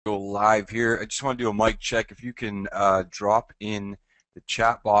Go live here. I just want to do a mic check. If you can drop in the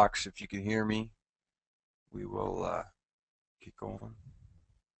chat box if you can hear me, we will keep going.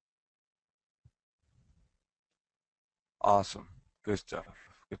 Awesome. Good stuff.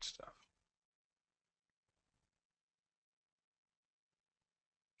 Good stuff.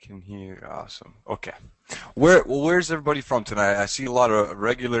 Can hear. Awesome. Okay. Where's everybody from tonight? I see a lot of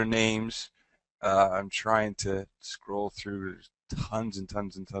regular names. I'm trying to scroll through. There's tons and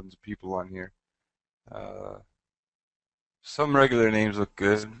tons and tons of people on here. Uh, some regular names look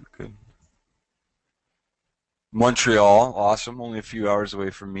good. Good. Montreal, awesome. Only a few hours away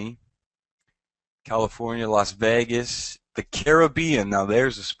from me. California, Las Vegas, the Caribbean. Now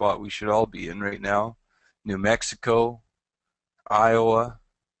there's a spot we should all be in right now. New Mexico, Iowa.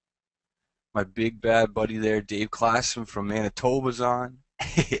 My big bad buddy there, Dave Classen from Manitoba's on.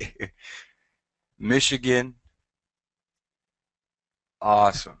 Michigan,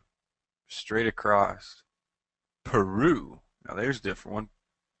 awesome. Straight across. Peru. Now there's a different one.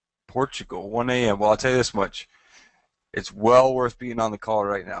 Portugal, 1 a.m. Well, I'll tell you this much. It's well worth being on the call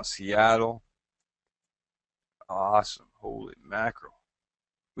right now. Seattle, awesome. Holy mackerel.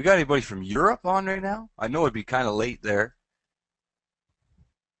 We got anybody from Europe on right now? I know it'd be kind of late there.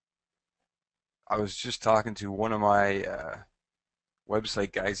 I was just talking to one of my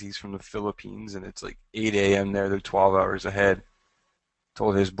website guys. He's from the Philippines, and it's like 8 a.m. there. They're 12 hours ahead.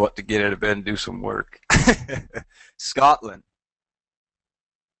 Told his butt to get out of bed and do some work. Scotland,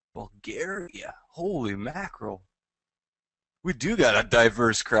 Bulgaria. Holy mackerel. We do got a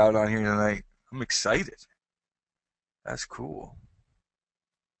diverse crowd on here tonight. I'm excited. That's cool.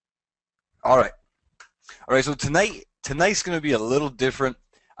 All right. All right, so tonight's going to be a little different.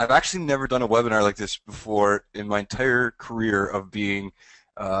 I've actually never done a webinar like this before in my entire career of being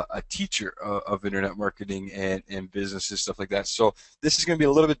a teacher of internet marketing and business and stuff like that. So this is going to be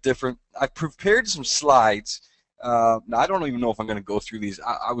a little bit different. I've prepared some slides. Now, I don't even know if I'm going to go through these.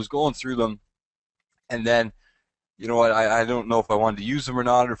 I was going through them, and then, you know what, I don't know if I wanted to use them or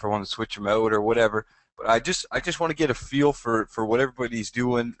not, or if I want to switch them out or whatever. But I just want to get a feel for what everybody's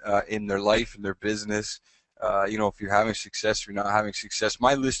doing in their life and their business. If you're having success, if you're not having success.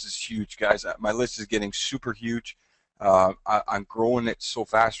 My list is huge, guys. My list is getting super huge. I'm growing it so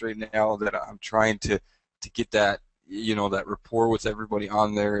fast right now that I'm trying to get that that rapport with everybody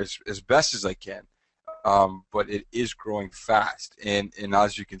on there as best as I can. But it is growing fast, and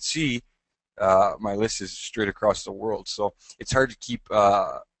as you can see, my list is straight across the world. So it's hard to keep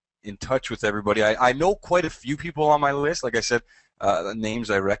in touch with everybody. I know quite a few people on my list. Like I said, the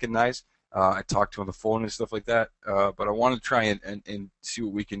names I recognize. I talk to on the phone and stuff like that. But I want to try and see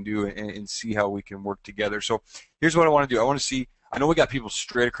what we can do and see how we can work together. So here's what I want to do. I want to see. I know we got people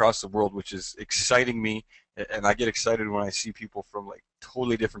straight across the world, which is exciting me, and I get excited when I see people from like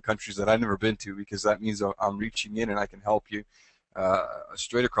totally different countries that I've never been to, because that means I'm reaching in and I can help you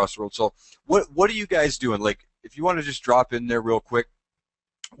straight across the world. So what are you guys doing? Like, if you want to just drop in there real quick,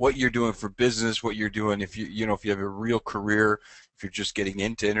 what you're doing for business, what you're doing if if you have a real career, if you're just getting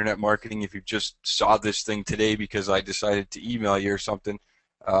into internet marketing, if you just saw this thing today because I decided to email you or something,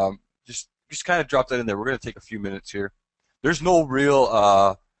 just kind of drop that in there. We're going to take a few minutes here. There's no real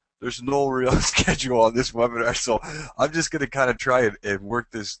schedule on this webinar, so I'm just going to kind of try and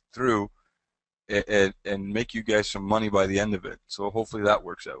work this through and make you guys some money by the end of it. So hopefully that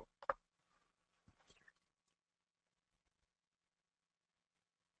works out.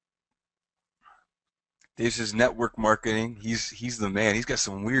 This is network marketing. He's the man. He's got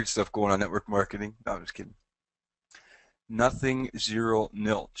some weird stuff going on network marketing. No, I'm just kidding. Nothing, zero,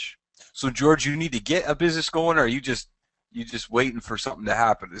 nilch. So George, you need to get a business going, or are you just waiting for something to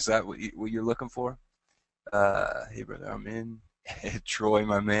happen? Is that what you're looking for? Hey brother, I'm in. Troy,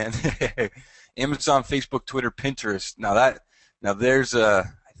 my man. Amazon, Facebook, Twitter, Pinterest. Now there's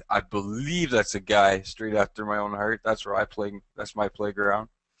I believe that's a guy straight after my own heart. That's where I play. That's my playground.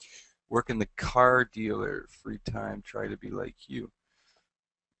 Work in the car dealer, free time, try to be like you.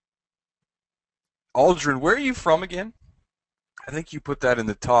 Aldrin, where are you from again? I think you put that in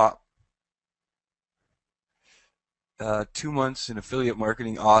the top. 2 months in affiliate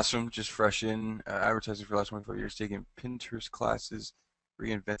marketing, awesome. Just fresh in advertising for the last 24 years, taking Pinterest classes,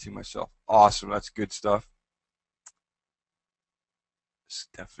 reinventing myself. Awesome, that's good stuff.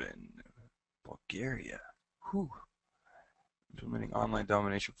 Stefan, Bulgaria. Whew. Implementing online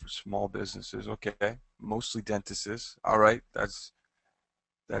domination for small businesses. Okay, mostly dentists. All right, that's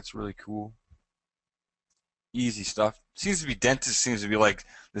really cool. Easy stuff. Seems to be dentist seems to be like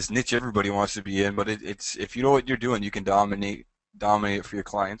this niche everybody wants to be in, but it's if you know what you're doing, you can dominate it for your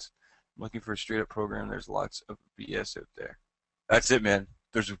clients. I'm looking for a straight up program. There's lots of BS out there. That's it, man.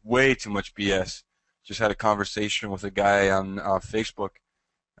 there's way too much BS. Just had a conversation with a guy on Facebook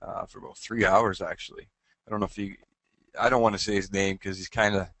for about 3 hours actually. I don't know if he, I don't want to say his name because he's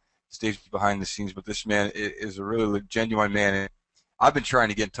kind of stays behind the scenes, but this man is a really genuine man. And I've been trying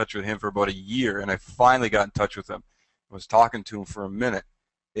to get in touch with him for about a year, and I finally got in touch with him. I was talking to him for a minute,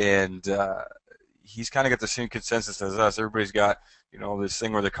 and he's kind of got the same consensus as us. Everybody's got, this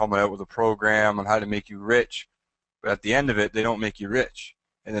thing where they're coming out with a program on how to make you rich, but at the end of it, they don't make you rich.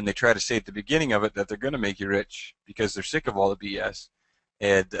 And then they try to say at the beginning of it that they're going to make you rich because they're sick of all the BS.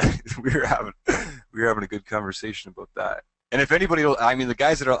 And we were having a good conversation about that. And if anybody, the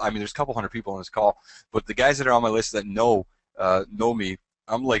guys that are, there's a couple hundred people on this call, but the guys that are on my list that know me,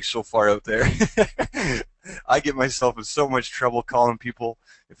 I'm like so far out there. I get myself in so much trouble calling people.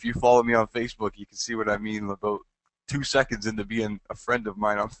 If you follow me on Facebook, you can see what I mean about 2 seconds into being a friend of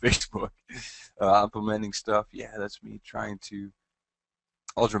mine on Facebook, implementing stuff. Yeah, that's me trying to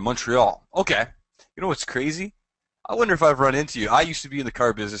alter Montreal. Okay. You know what's crazy? I wonder if I've run into you. I used to be in the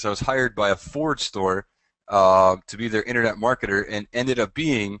car business. I was hired by a Ford store to be their internet marketer, and ended up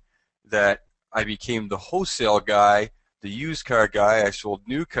being that I became the wholesale guy, the used car guy. I sold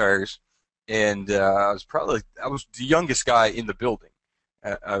new cars, and I was the youngest guy in the building.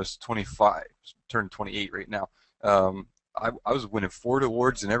 I was 25, turned 28 right now. I was winning Ford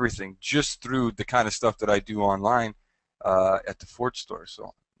awards and everything just through the kind of stuff that I do online at the Ford store.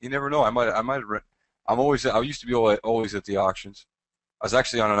 So you never know. I used to be always at the auctions. I was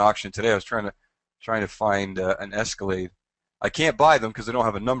actually on an auction today. I was trying to find an Escalade. I can't buy them because I don't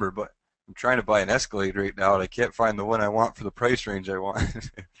have a number, but I'm trying to buy an Escalade right now, and I can't find the one I want for the price range I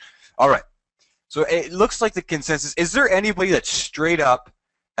want. All right. So it looks like the consensus. Is there anybody that straight up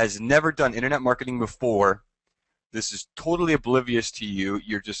has never done internet marketing before? This is totally oblivious to you.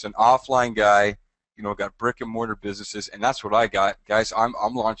 You're just an offline guy, got brick and mortar businesses, and that's what I got. Guys, I'm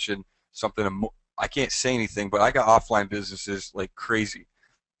launching something. I can't say anything, but I got offline businesses like crazy.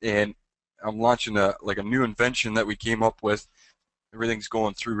 And I'm launching a new invention that we came up with. Everything's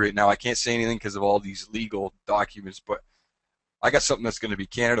going through right now. I can't say anything because of all these legal documents, but I got something that's going to be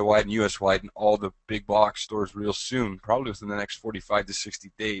Canada-wide and U.S.-wide in all the big box stores real soon, probably within the next 45 to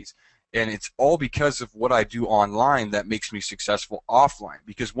 60 days. And it's all because of what I do online that makes me successful offline.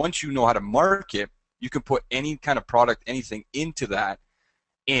 Because once you know how to market, you can put any kind of product, anything into that,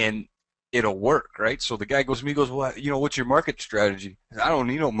 and it'll work, right? So the guy goes to me, well, what's your market strategy? I don't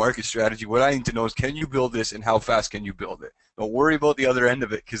need no market strategy. What I need to know is, can you build this, and how fast can you build it? Don't worry about the other end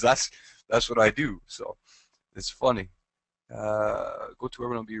of it, because that's what I do. So it's funny. Go to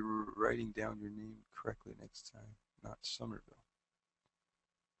where I'll be writing down your name correctly next time, not Somerville.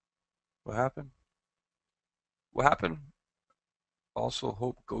 What happened? What happened? Also,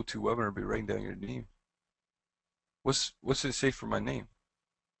 hope go to webinar will be writing down your name. What's it say for my name?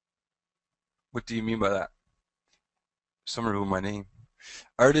 What do you mean by that? Somerville, my name.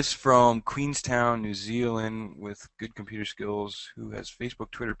 Artist from Queenstown, New Zealand, with good computer skills, who has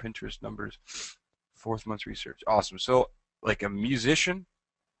Facebook, Twitter, Pinterest numbers, 4th month research. Awesome. So, like a musician,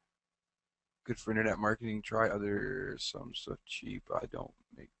 good for internet marketing. Try other some stuff cheap. I don't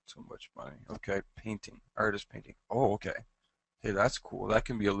make so much money. Okay, painting, artist painting. Oh, okay. Hey, that's cool. That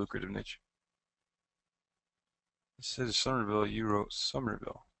can be a lucrative niche. It says Somerville. You wrote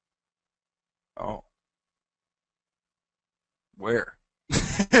Somerville. Oh, where?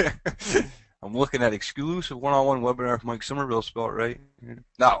 I'm looking at exclusive one-on-one webinar with Mike Somerville, spelled right.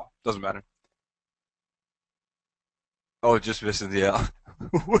 No, doesn't matter. Oh, just missing the L.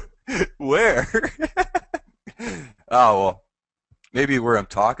 Where? Oh, well, maybe where I'm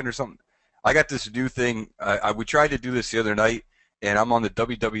talking or something. I got this new thing. We tried to do this the other night, and I'm on the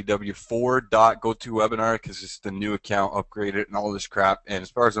www.4.gotowebinar because it's the new account, upgraded, and all this crap. And as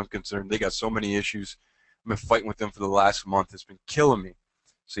far as I'm concerned, they got so many issues. I've been fighting with them for the last month. It's been killing me.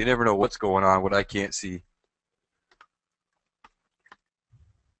 So you never know what's going on, what I can't see.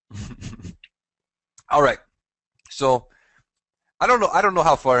 All right. So I don't know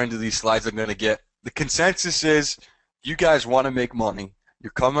how far into these slides I'm going to get. The consensus is you guys want to make money.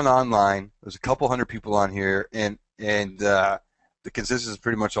 You're coming online. There's a couple hundred people on here, and the consensus is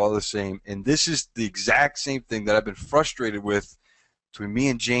pretty much all the same. And this is the exact same thing that I've been frustrated with between me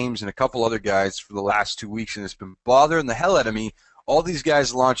and James and a couple other guys for the last 2 weeks, and it's been bothering the hell out of me. All these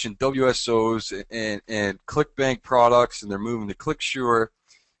guys launching WSOs and ClickBank products, and they're moving to ClickSure.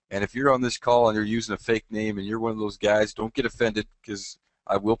 And if you're on this call and you're using a fake name and you're one of those guys, don't get offended because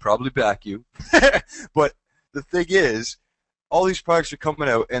I will probably back you. But the thing is, all these products are coming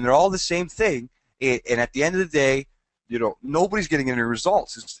out and they're all the same thing. And at the end of the day, nobody's getting any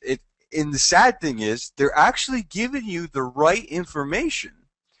results. And the sad thing is, they're actually giving you the right information,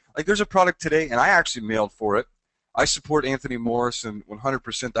 Like there's a product today, and I actually mailed for it. I support Anthony Morrison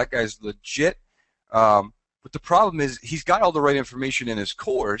 100%. That guy's legit. But the problem is he's got all the right information in his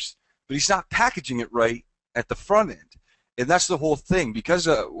course, but he's not packaging it right at the front end. And that's the whole thing. Because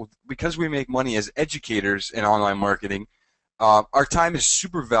we make money as educators in online marketing, our time is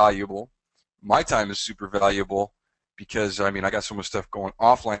super valuable. My time is super valuable because, I mean, I got so much stuff going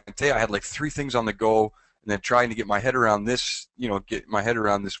offline. Today I had like 3 things on the go, and then trying to get my head around this, get my head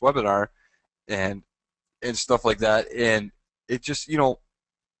around this webinar and stuff like that. And it just,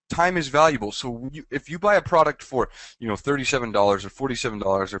 time is valuable. So if you buy a product for, $37 or $47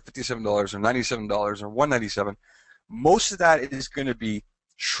 or $57 or $97 or $197, most of that is going to be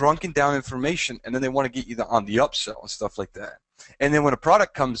shrunken down information, and then they want to get you on the upsell and stuff like that. And then when a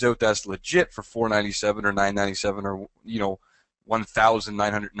product comes out that's legit for $497 or $997 or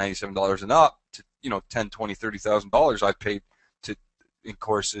 $1,997 and up to $10, $20, $30,000 I paid in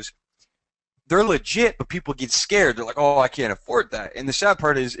courses, they're legit, but people get scared. They're like, oh, I can't afford that. And the sad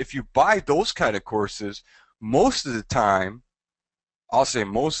part is, if you buy those kind of courses, most of the time, I'll say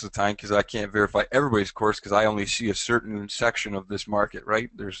most of the time because I can't verify everybody's course because I only see a certain section of this market, right?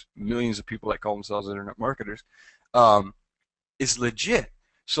 There's millions of people that call themselves internet marketers. Is legit.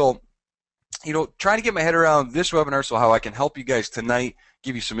 So, trying to get my head around this webinar, so how I can help you guys tonight,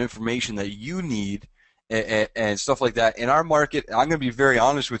 give you some information that you need and stuff like that. In our market, I'm going to be very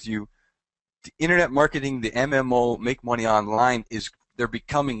honest with you, the internet marketing, the MMO, make money online, they're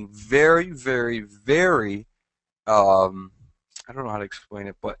becoming very, very, very, I don't know how to explain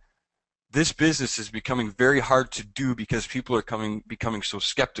it, but this business is becoming very hard to do because people are becoming so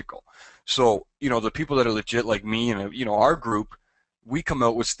skeptical. So, the people that are legit like me and, our group, we come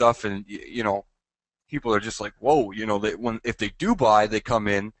out with stuff and, people are just like, whoa, if they do buy, they come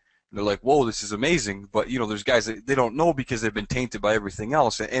in and they're like, whoa, this is amazing. But, there's guys that they don't know because they've been tainted by everything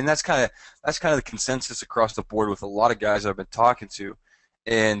else. And that's kind of the consensus across the board with a lot of guys I've been talking to.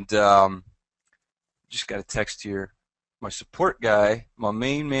 And just got a text here. My support guy, my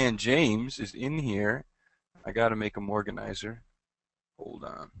main man James, is in here. I got to make him organizer. Hold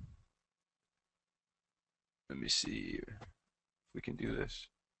on. Let me see if we can do this.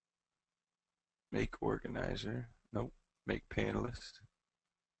 Make organizer. Nope. Make panelist.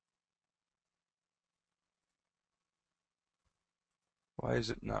 Why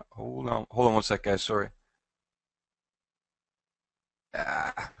is it not? Hold on one sec, guys. Sorry.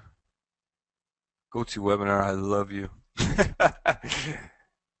 Go to webinar. I love you.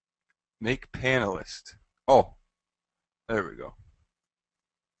 Make panelist. Oh, there we go.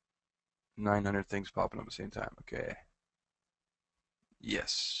 900 things popping up at the same time. Okay.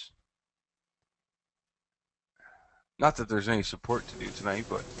 Yes. Not that there's any support to do tonight,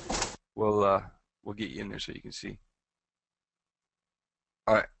 but we'll get you in there so you can see.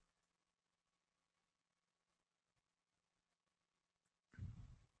 All right.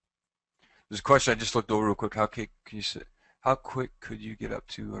 There's a question I just looked over real quick. How quick could you get up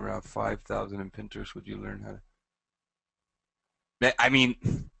to around 5,000 in Pinterest? Would you learn how to?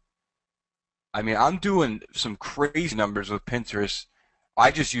 I'm doing some crazy numbers with Pinterest. I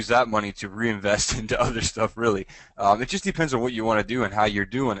just use that money to reinvest into other stuff, really. It just depends on what you want to do and how you're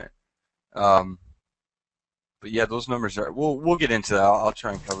doing it. But yeah, those numbers are. We'll get into that. I'll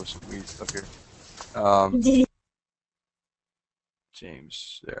try and cover some weird stuff here.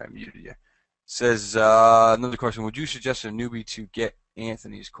 James, there, I muted you. Says another question. Would you suggest a newbie to get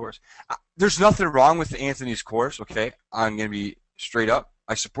Anthony's course? There's nothing wrong with Anthony's course. Okay, I'm gonna be straight up.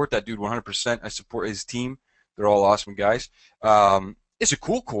 I support that dude 100%. I support his team. They're all awesome guys. It's a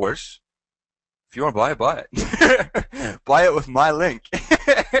cool course. If you want to buy it, buy it. Buy it with my link.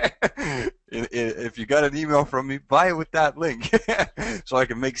 If you got an email from me, buy it with that link so I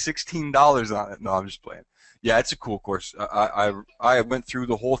can make $16 on it. No, I'm just playing. Yeah, it's a cool course. I went through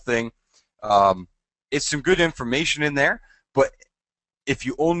the whole thing. It's some good information in there, but if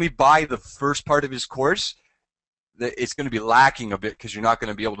you only buy the first part of his course, it's going to be lacking a bit because you're not going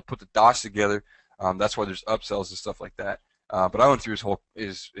to be able to put the dots together. That's why there's upsells and stuff like that. But I went through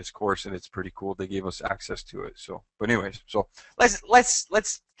his course and it's pretty cool. They gave us access to it. So, but anyways, so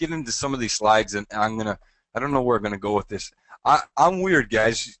let's get into some of these slides, and I don't know where I'm gonna go with this. I'm weird,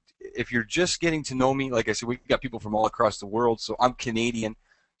 guys. If you're just getting to know me, like I said, we got people from all across the world. So I'm Canadian,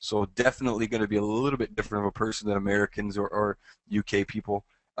 so definitely going to be a little bit different of a person than Americans or UK people.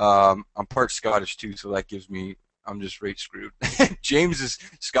 I'm part Scottish too, so that gives me. I'm just right screwed. James is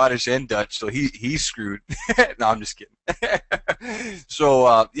Scottish and Dutch, so he's screwed. No, I'm just kidding.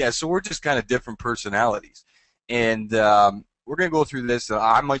 So yeah, so we're just kind of different personalities, and we're gonna go through this.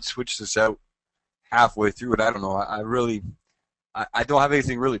 I might switch this out halfway through it. I don't know. I really I don't have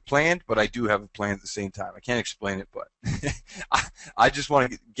anything really planned, but I do have a plan at the same time. I can't explain it, but I just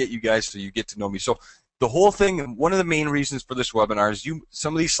want to get you guys so you get to know me. So the whole thing, one of the main reasons for this webinar is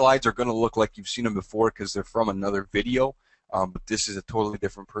some of these slides are going to look like you've seen them before because they're from another video, but this is a totally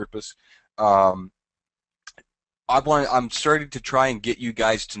different purpose. Um, I'm starting to try and get you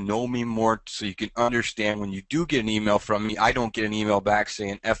guys to know me more so you can understand when you do get an email from me, I don't get an email back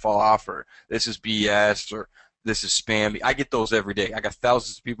saying F off or this is BS or this is spam. I get those every day. I got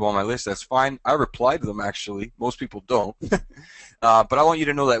thousands of people on my list. That's fine. I reply to them, actually. Most people don't. But I want you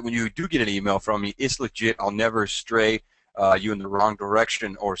to know that when you do get an email from me, it's legit. I'll never stray you in the wrong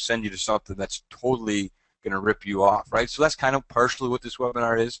direction or send you to something that's totally going to rip you off, right? So that's kind of partially what this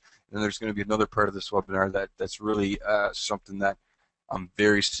webinar is. And there's going to be another part of this webinar that's really something that I'm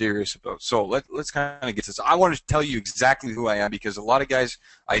very serious about. So let's kind of get to this. I want to tell you exactly who I am because a lot of guys,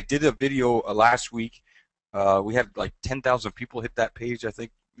 I did a video last week. We had like 10,000 people hit that page. I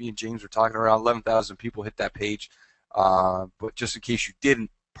think me and James were talking around 11,000 people hit that page. But just in case you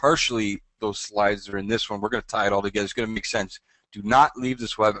didn't, partially those slides are in this one. We're going to tie it all together. It's going to make sense. Do not leave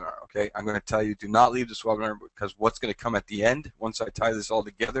this webinar, okay? I'm going to tell you, do not leave this webinar because what's going to come at the end, once I tie this all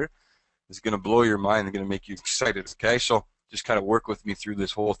together, is going to blow your mind and going to make you excited, okay? So just kind of work with me through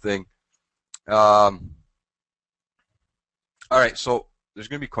this whole thing. All right, so there's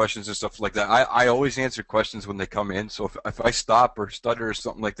going to be questions and stuff like that. I always answer questions when they come in, so if I stop or stutter or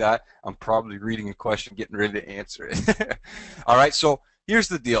something like that, I'm probably reading a question, getting ready to answer it. All right, so here's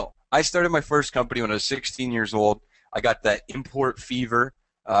the deal. I started my first company when I was 16 years old. I got that import fever.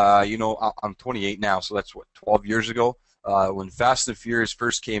 You know, I'm 28 now, so that's what, 12 years ago. When Fast and Furious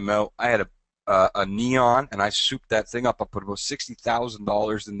first came out, I had a neon, and I souped that thing up. I put about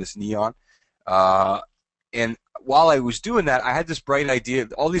 $60,000 in this neon. And while I was doing that, I had this bright idea.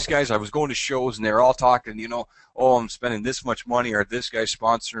 All these guys, I was going to shows, and they were all talking, you know, oh, I'm spending this much money, or this guy's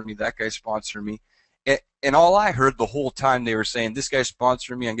sponsoring me, that guy's sponsoring me. And all I heard the whole time they were saying, this guy's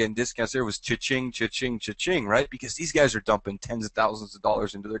sponsoring me, I'm getting discounts there, was cha-ching, cha-ching, cha-ching, right? Because these guys are dumping tens of thousands of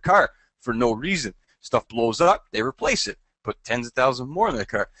dollars into their car for no reason. Stuff blows up, they replace it, put tens of thousands more in their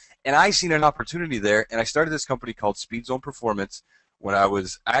car. And I seen an opportunity there, and I started this company called Speed Zone Performance when I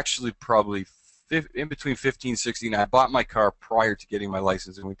was actually probably in between 15 and 16. I bought my car prior to getting my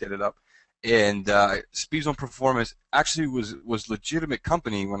license, and we did it up. And Speed Zone Performance actually was legitimate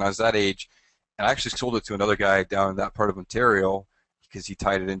company when I was that age. And I actually sold it to another guy down in that part of Ontario because he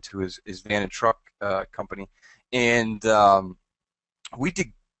tied it into his van and truck company. And we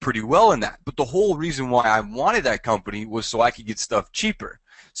did pretty well in that. But the whole reason why I wanted that company was so I could get stuff cheaper.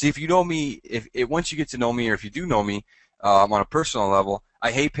 See, if you know me, once you get to know me, or if you do know me on a personal level, I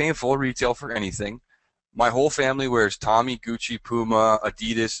hate paying full retail for anything. My whole family wears Tommy, Gucci, Puma,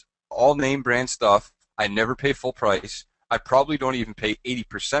 Adidas, all name brand stuff. I never pay full price. I probably don't even pay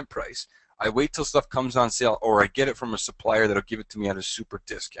 80% price. I wait till stuff comes on sale, or I get it from a supplier that'll give it to me at a super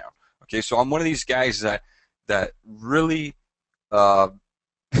discount. Okay, so I'm one of these guys that really looks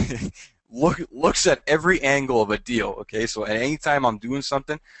at every angle of a deal. Okay, so at any time I'm doing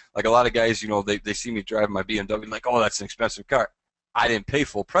something, like a lot of guys, you know, they see me driving my BMW, like, oh, that's an expensive car. I didn't pay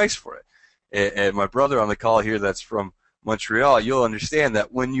full price for it. And my brother on the call here, that's from Montreal, you'll understand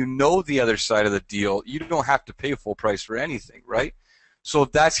that when you know the other side of the deal, you don't have to pay full price for anything, right? So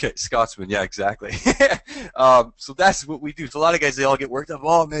that's Scotsman, yeah, exactly. So that's what we do. So a lot of guys, they all get worked up.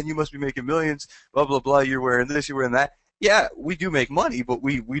 Oh man, you must be making millions. Blah blah blah. You're wearing this, you're wearing that. Yeah, we do make money, but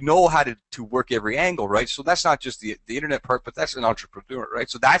we know how to work every angle, right? So that's not just the internet part, but that's an entrepreneur, right?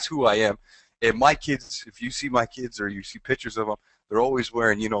 So that's who I am. And my kids, if you see my kids or you see pictures of them, they're always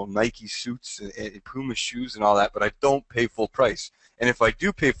wearing, you know, Nike suits and Puma shoes and all that. But I don't pay full price. And if I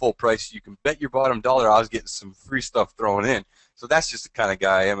do pay full price, you can bet your bottom dollar I was getting some free stuff thrown in. So that's just the kind of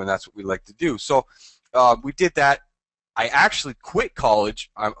guy I am, and that's what we like to do. So we did that. I actually quit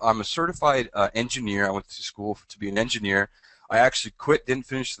college. I'm a certified engineer. I went to school to be an engineer. I actually quit, didn't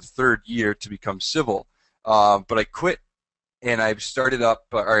finish the third year to become civil. But I quit, and I started up,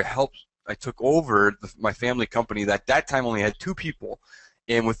 or I took over my family company that time only had 2 people.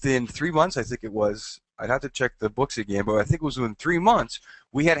 And within 3 months, I think it was, I'd have to check the books again, but I think it was within 3 months,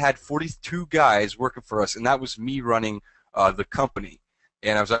 we had 42 guys working for us, and that was me running the company,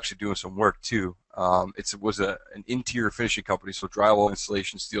 and I was actually doing some work too. It was an interior finishing company, so drywall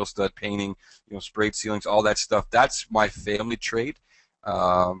installation, steel stud painting, you know, sprayed ceilings, all that stuff. That's my family trade,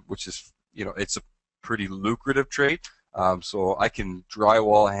 which is, you know, it's a pretty lucrative trade. So I can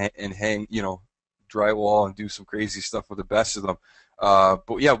drywall and hang, you know, drywall and do some crazy stuff with the best of them.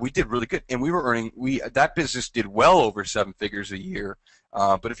 But yeah, we did really good, and we were earning. That business did well over 7 figures a year.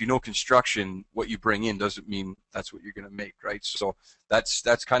 But if you know construction, what you bring in doesn't mean that's what you're going to make, right? So that's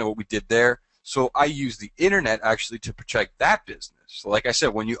kind of what we did there. So I use the internet actually to protect that business. So like I said,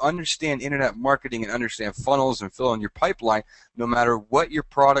 when you understand internet marketing and understand funnels and fill in your pipeline, no matter what your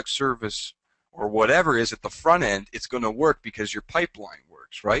product, service, or whatever is at the front end, it's going to work because your pipeline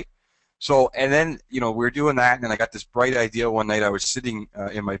works, right? So, and then, we were doing that, and then I got this bright idea one night. I was sitting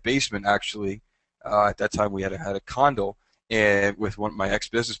in my basement, actually. At that time, we had a condo, and with one of my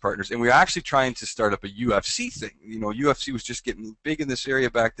ex-business partners, and we were actually trying to start up a UFC thing. UFC was just getting big in this area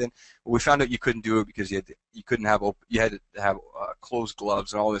back then. But we found out you couldn't do it because you had to have closed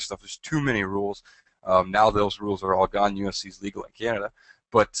gloves and all this stuff. There's too many rules. Now those rules are all gone. UFC is legal in Canada,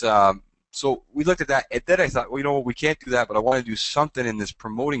 but so we looked at that, and then I thought, well, we can't do that, but I want to do something in this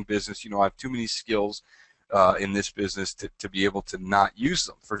promoting business. I have too many skills in this business to be able to not use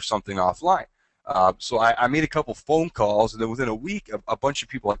them for something offline. So I made a couple phone calls, and then within a week, a bunch of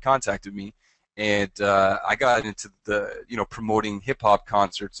people had contacted me, and I got into the promoting hip hop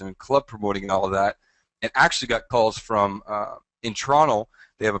concerts and club promoting and all of that, and actually got calls from in Toronto.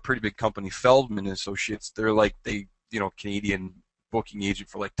 They have a pretty big company, Feldman Associates. They're like Canadian booking agent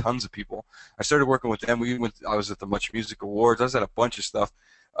for like tons of people. I started working with them. I was at the Much Music Awards. I was at a bunch of stuff.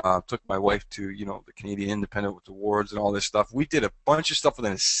 Took my wife to the Canadian Independent Awards and all this stuff. We did a bunch of stuff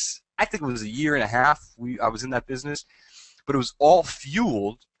within I think it was a year and a half. I was in that business, but it was all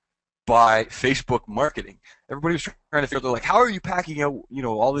fueled by Facebook marketing. Everybody was trying to figure out, like, how are you packing out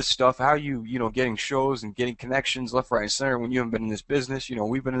all this stuff? How are you getting shows and getting connections left, right, and center when you haven't been in this business?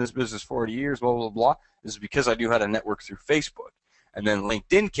 We've been in this business 40 years. Blah blah blah. This is because I knew how to network through Facebook. And then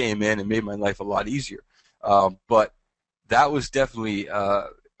LinkedIn came in and made my life a lot easier. But that was definitely a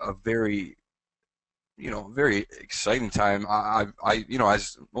very, very exciting time. I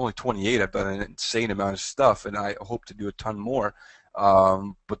was only 28. I've done an insane amount of stuff, and I hope to do a ton more.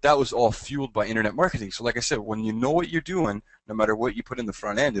 But that was all fueled by internet marketing. So like I said, when you know what you're doing, no matter what you put in the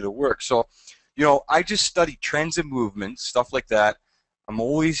front end, it'll work. So, I just study trends and movements, stuff like that. I'm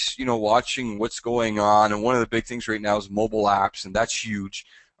always, watching what's going on, and one of the big things right now is mobile apps, and that's huge.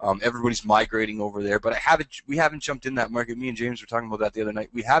 Everybody's migrating over there, but we haven't jumped in that market. Me and James were talking about that the other night.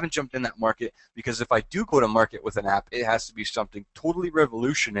 We haven't jumped in that market because if I do go to market with an app, it has to be something totally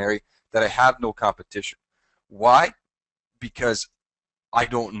revolutionary that I have no competition. Why? Because I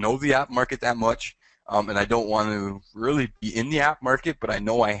don't know the app market that much, and I don't want to really be in the app market, but I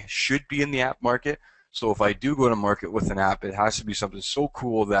know I should be in the app market. So if I do go to market with an app, it has to be something so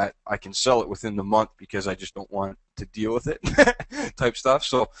cool that I can sell it within the month because I just don't want to deal with it type stuff.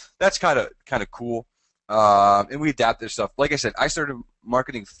 So that's kind of cool. And we adapt this stuff. Like I said, I started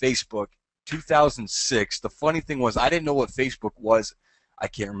marketing Facebook 2006. The funny thing was I didn't know what Facebook was. I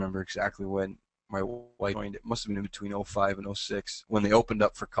can't remember exactly when my wife joined. It must have been in between 05 and 06 when they opened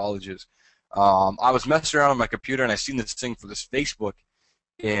up for colleges. I was messing around on my computer and I seen this thing for this Facebook.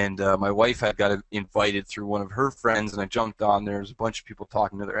 And my wife had got invited through one of her friends, and I jumped on. There was a bunch of people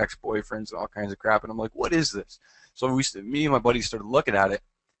talking to their ex-boyfriends and all kinds of crap, and I'm like, what is this? So me and my buddies started looking at it,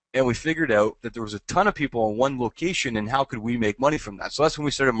 and we figured out that there was a ton of people in one location, and how could we make money from that? So that's when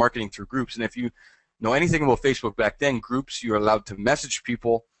we started marketing through groups. And if you know anything about Facebook back then, groups, you're allowed to message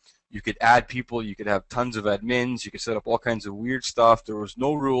people. You could add people. You could have tons of admins. You could set up all kinds of weird stuff. There was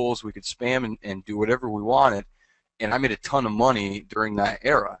no rules. We could spam and do whatever we wanted. And I made a ton of money during that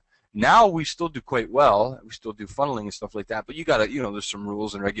era. Now we still do quite well. We still do funneling and stuff like that. But you got to, there's some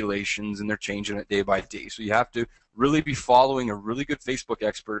rules and regulations, and they're changing it day by day. So you have to really be following a really good Facebook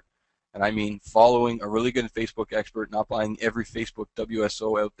expert. And I mean following a really good Facebook expert, not buying every Facebook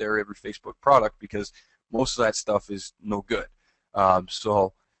WSO out there, every Facebook product, because most of that stuff is no good.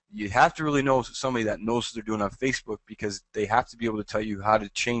 So you have to really know somebody that knows what they're doing on Facebook, because they have to be able to tell you how to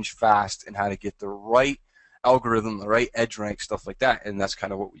change fast and how to get the right algorithm, the right edge rank, stuff like that, and that's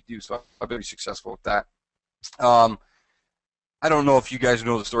kind of what we do. So I've been successful with that. I don't know if you guys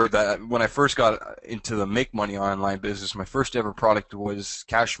know the story that when I first got into the make money online business, my first ever product was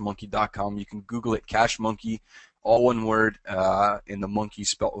cashmonkey.com. You can Google it, Cash Monkey, all one word, and the monkey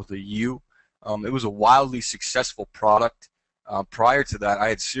spelled with a U. It was a wildly successful product. Prior to that, I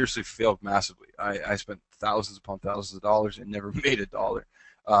had seriously failed massively. I spent thousands upon thousands of dollars and never made a dollar.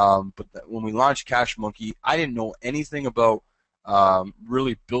 But when we launched Cash Monkey, I didn't know anything about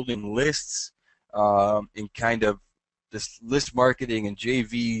really building lists and kind of this list marketing and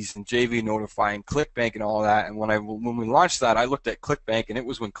JVs and JV notifying, ClickBank and all that. And when we launched that, I looked at ClickBank, and it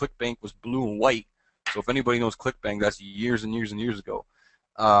was when ClickBank was blue and white. So if anybody knows ClickBank, that's years and years and years ago.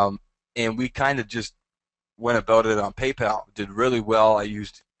 And we kind of just went about it on PayPal. Did really well. I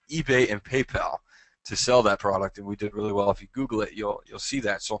used eBay and PayPal to sell that product, and we did really well. If you Google it, you'll see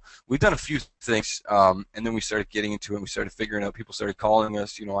that. So we've done a few things, and then we started getting into it. And we started figuring out. People started calling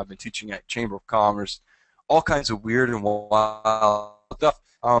us. You know, I've been teaching at Chamber of Commerce, all kinds of weird and wild stuff.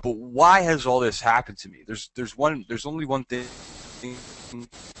 But why has all this happened to me? There's only one thing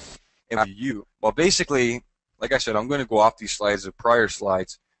about you. Well, basically, like I said, I'm going to go off these slides, the prior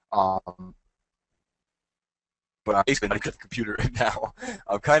slides. But I'm basically not at the computer right now.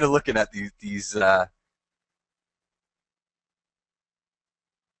 I'm kind of looking at these. Hold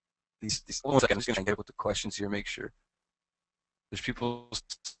on a second. I'm just going to get with the questions here. Make sure. There's people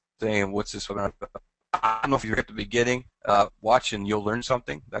saying, "What's this about?" I don't know if you're at the beginning. Watch and you'll learn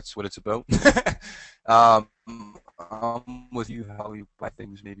something. That's what it's about. I'm with you. How you buy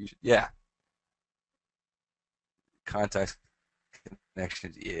things, maybe. Yeah. Contacts,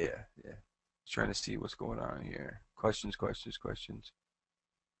 connections. Yeah. Trying to see what's going on here. Questions.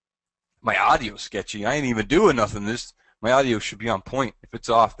 My audio's sketchy. I ain't even doing nothing. My audio should be on point. If it's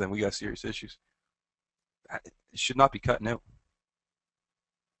off, then we got serious issues. It should not be cutting out.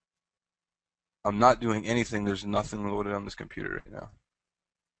 I'm not doing anything. There's nothing loaded on this computer right now.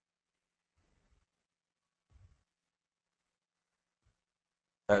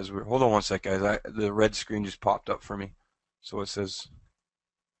 Hold on one sec, guys. The red screen just popped up for me. So it says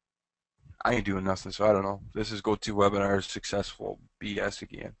I ain't doing nothing, so I don't know. This is GoToWebinar successful BS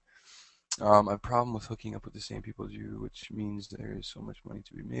again. A problem with hooking up with the same people as you, which means there is so much money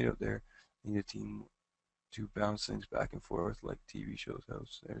to be made out there. Need a team to bounce things back and forth like TV shows.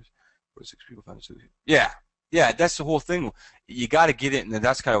 There's 6 people found a solution. Yeah, that's the whole thing. You got to get it, and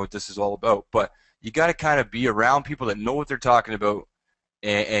that's kind of what this is all about. But you got to kind of be around people that know what they're talking about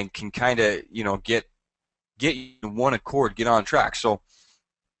and can kind of, you know, get you in one accord, get on track. So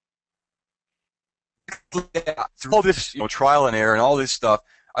through all this, you know, trial and error and all this stuff,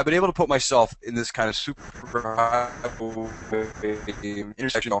 I've been able to put myself in this kind of super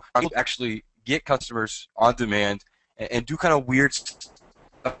intersection. I actually get customers on demand and do kind of weird stuff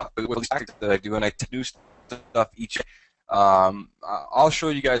with these tactics that I do, and I do stuff each. I'll show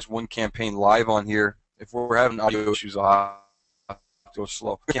you guys one campaign live on here. If we're having audio issues, I'll have to go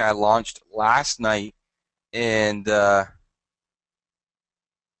slow. I launched last night, and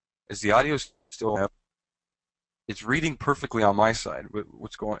is the audio still up? It's reading perfectly on my side.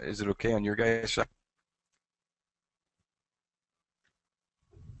 What's going? Is it okay on your guys' side?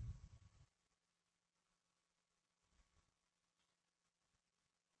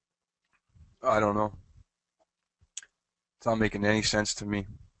 I don't know. It's not making any sense to me.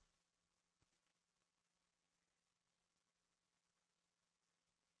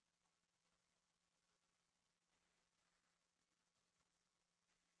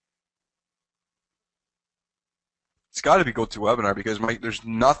 It's got to be GoToWebinar because there's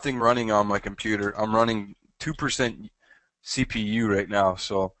nothing running on my computer. I'm running 2% CPU right now,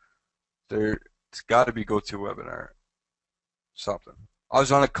 so it's got to be GoToWebinar. Something. I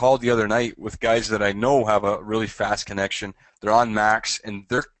was on a call the other night with guys that I know have a really fast connection. They're on Max, and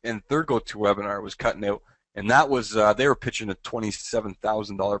their GoToWebinar was cutting out, and that was they were pitching a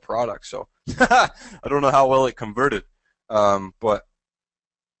 $27,000 product. So I don't know how well it converted, but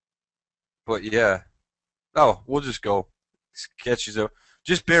yeah. Oh, we'll just go. Sketches out.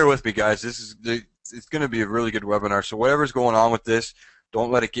 Just bear with me, guys. It's going to be a really good webinar. So whatever's going on with this,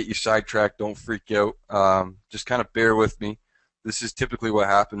 don't let it get you sidetracked. Don't freak out. Just kind of bear with me. This is typically what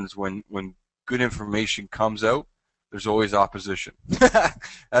happens when good information comes out. There's always opposition.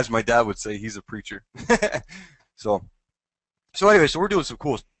 As my dad would say, he's a preacher. So anyway, so we're doing some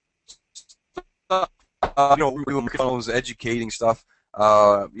cool stuff. We're doing funnels, educating stuff.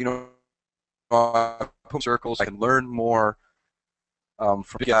 Circles. I can learn more from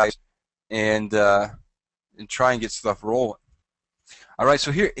guys and try and get stuff rolling. All right,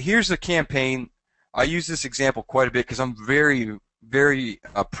 so here's the campaign. I use this example quite a bit because I'm very, very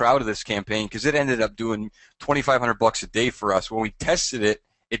proud of this campaign because it ended up doing $2,500 a day for us. When we tested it,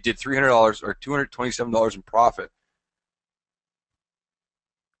 it did $300 or $227 in profit.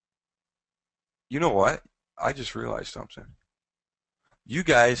 You know what? I just realized something. You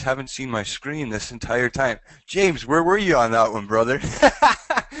guys haven't seen my screen this entire time. James, where were you on that one, brother?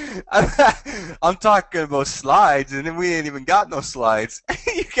 I'm talking about slides, and then we ain't even got no slides.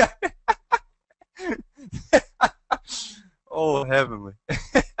 You got oh, heavenly.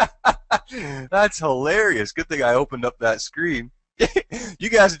 That's hilarious. Good thing I opened up that screen. You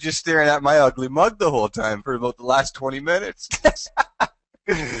guys are just staring at my ugly mug the whole time for about the last 20 minutes.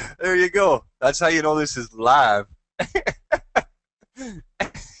 There you go. That's how you know this is live.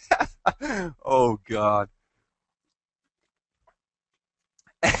 Oh, God.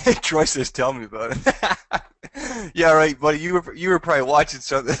 Troy says, "Tell me about it." Yeah, right, buddy. You were probably watching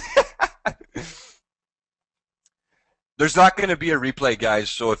something. There's not going to be a replay,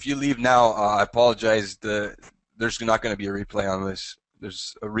 guys. So if you leave now, I apologize. There's not going to be a replay on this.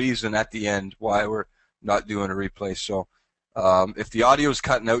 There's a reason at the end why we're not doing a replay. So if the audio is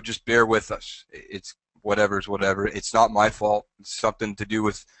cutting out, just bear with us. It's whatever's whatever. It's not my fault. It's something to do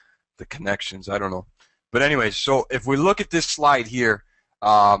with the connections. I don't know. But anyway, so if we look at this slide here,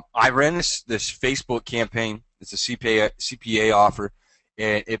 I ran this Facebook campaign. It's a CPA offer.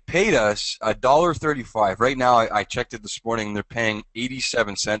 And it paid us $1.35. Right now, I checked it this morning. They're paying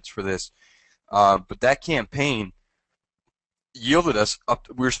 87 cents for this. But that campaign yielded us up.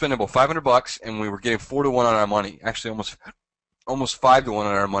 We were spending about $500, and we were getting 4-to-1 on our money. Actually, almost 5-to-1 on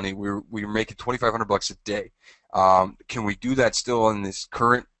our money. We were making $2,500 a day. Can we do that still in this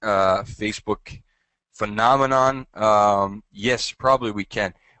current Facebook phenomenon? Yes, probably we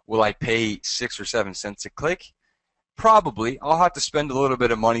can. Will I pay 6 or 7 cents a click? Probably. I'll have to spend a little bit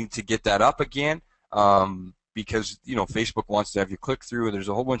of money to get that up again, because Facebook wants to have you click through. There's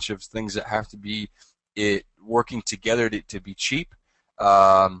a whole bunch of things that have to be working together to be cheap.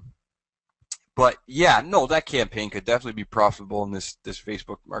 But yeah, no, that campaign could definitely be profitable in this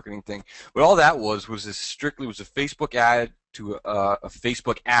Facebook marketing thing. But all that was strictly a Facebook ad to a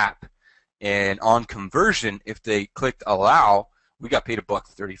Facebook app, and on conversion, if they clicked allow, we got paid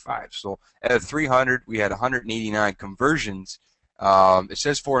 $1.35. So out of 300, we had 189 conversions. It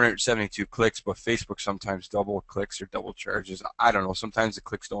says 472 clicks, but Facebook sometimes double clicks or double charges. I don't know. Sometimes the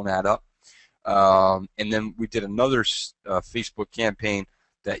clicks don't add up. And then we did another Facebook campaign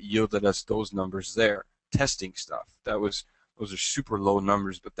that yielded us those numbers there. Testing stuff. Those are super low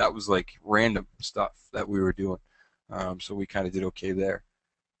numbers, but that was like random stuff that we were doing. So we kind of did okay there.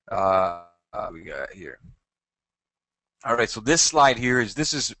 We got here. All right, so this slide here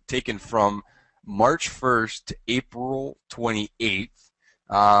this is taken from March 1st to April 28th.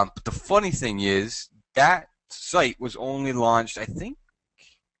 But the funny thing is that site was only launched, I think,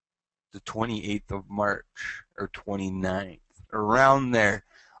 the 28th of March or 29th, around there.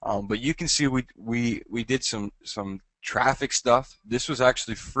 But you can see we did some traffic stuff. This was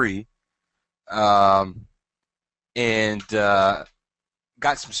actually free, and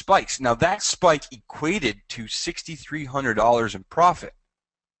got some spikes. Now that spike equated to $6,300 in profit,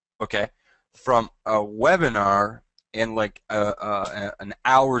 okay, from a webinar and like an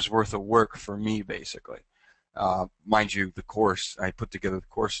hour's worth of work for me, basically. Mind you, the course, I put together the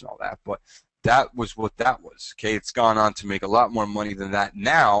course and all that, but that was what that was. Okay, it's gone on to make a lot more money than that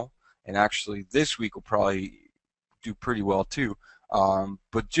now, and actually this week will probably do pretty well too.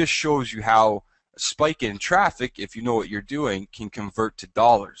 But just shows you how a spike in traffic, if you know what you're doing, can convert to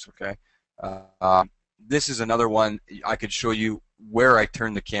dollars. Okay, this is another one I could show you where I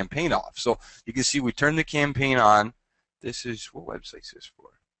turned the campaign off. So you can see we turned the campaign on. This is what website is this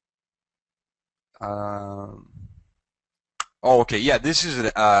for? Oh, okay, yeah, this is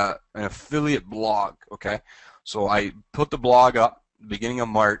an affiliate blog. Okay, so I put the blog up beginning of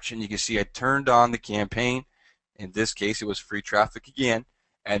March, and you can see I turned on the campaign. In this case, it was free traffic again.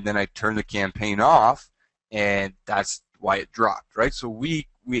 And then I turned the campaign off, and that's why it dropped, right? So we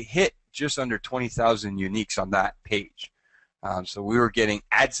hit just under 20,000 uniques on that page. So we were getting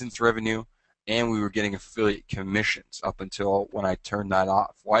AdSense revenue, and we were getting affiliate commissions up until when I turned that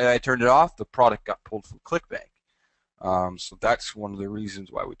off. Why did I turn it off? The product got pulled from ClickBank. So that's one of the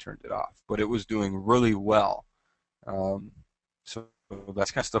reasons why we turned it off. But it was doing really well. So that's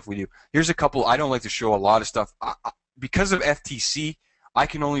kind of stuff we do. Here's a couple. I don't like to show a lot of stuff. Because of FTC, I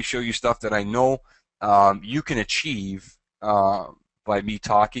can only show you stuff that I know you can achieve by me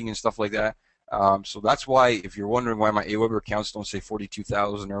talking and stuff like that. So that's why, if you're wondering why my Aweber accounts don't say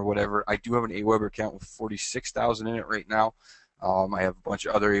 42,000 or whatever, I do have an Aweber account with 46,000 in it right now. I have a bunch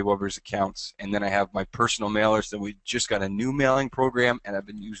of other Aweber's accounts, and then I have my personal mailers. Then we just got a new mailing program, and I've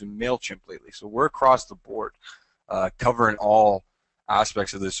been using MailChimp lately. So we're across the board, covering all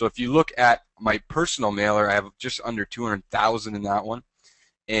aspects of this. So if you look at my personal mailer, I have just under 200,000 in that one.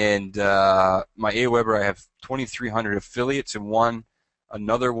 And my Aweber, I have 2,300 affiliates in one,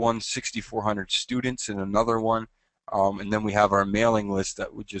 another one 6,400 students in another one, and then we have our mailing list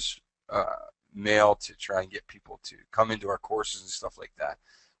that we just mail to try and get people to come into our courses and stuff like that.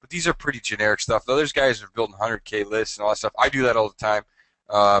 But these are pretty generic stuff. The other guys are building 100K lists and all that stuff. I do that all the time,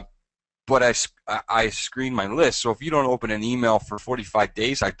 but I screen my list. So if you don't open an email for 45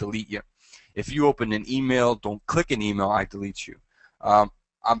 days, I delete you. If you open an email, don't click an email, I delete you.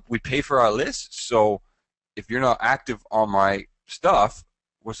 We pay for our list, so if you're not active on my stuff,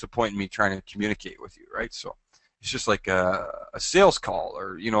 what's the point in me trying to communicate with you, right? So it's just like a sales call,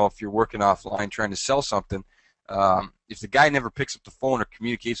 or if you're working offline trying to sell something. If the guy never picks up the phone or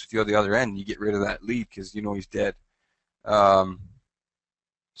communicates with you on the other end, you get rid of that lead because he's dead. Um,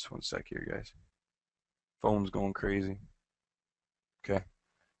 just one sec here, guys. Phone's going crazy. Okay.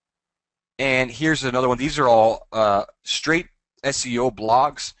 And here's another one. These are all straight SEO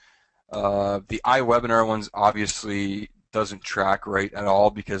blogs. The iWebinar ones obviously doesn't track right at all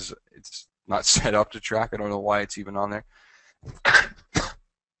because it's not set up to track. I don't know why it's even on there.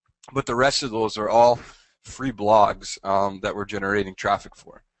 But the rest of those are all free blogs that we're generating traffic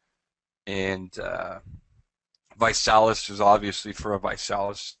for. And Visalis is obviously for a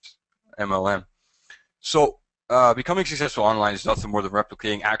Visalis MLM. So becoming successful online is nothing more than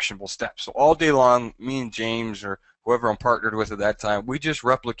replicating actionable steps. So all day long, me and James or whoever I'm partnered with at that time, we just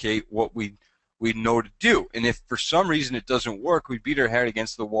replicate what we know to do. And if for some reason it doesn't work, we beat our head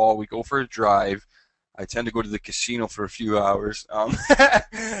against the wall. We go for a drive. I tend to go to the casino for a few hours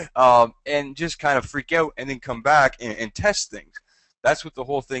and just kind of freak out and then come back and test things. That's what the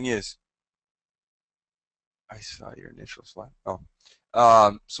whole thing is. I saw your initial slide.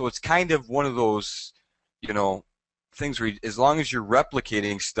 So it's kind of one of those, things where as long as you're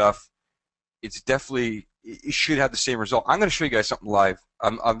replicating stuff, it's definitely, it should have the same result. I'm going to show you guys something live.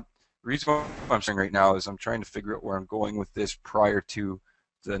 The reason why I'm saying right now is I'm trying to figure out where I'm going with this prior to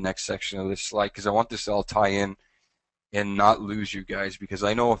the next section of this slide, because I want this to all tie in and not lose you guys, because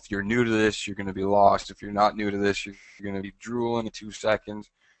I know if you're new to this, you're going to be lost. If you're not new to this, you're going to be drooling in 2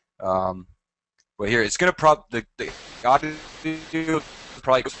 seconds. But here, it's going to the audio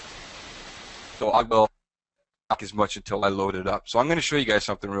probably, so I will talk as much until I load it up. So I'm going to show you guys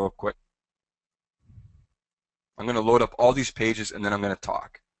something real quick. I'm going to load up all these pages and then I'm going to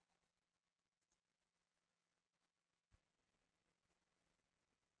talk.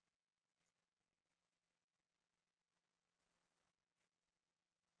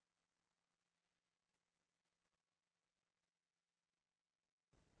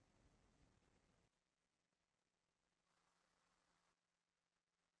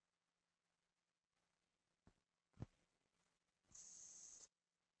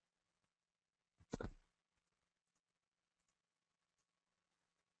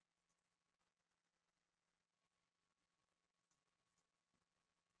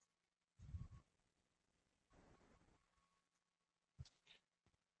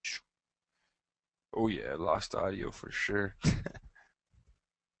 Oh yeah, lost audio for sure.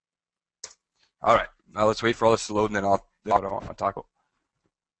 All right, now let's wait for all this to load and then I'll talk.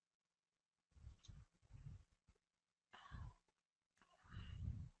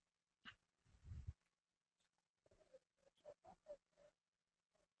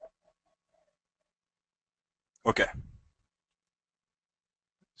 Okay.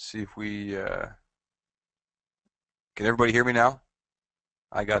 See if we can everybody hear me now?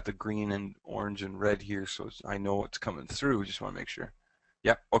 I got the green and orange and red here, so I know what's coming through. Just want to make sure.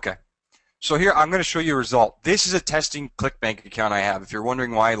 Yep. Okay. So here I'm going to show you a result. This is a testing ClickBank account I have. If you're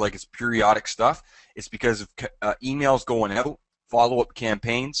wondering why, like it's periodic stuff, it's because of emails going out, follow-up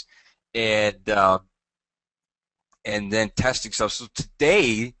campaigns, and then testing stuff. So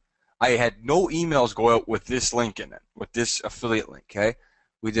today I had no emails go out with this link in it, with this affiliate link. Okay,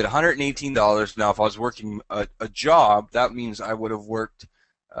 we did $118. Now, if I was working a job, that means I would have worked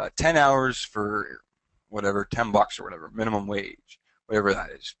 10 hours for whatever, $10 or whatever, minimum wage, whatever that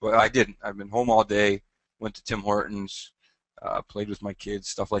is. But I didn't. I've been home all day, went to Tim Hortons, played with my kids,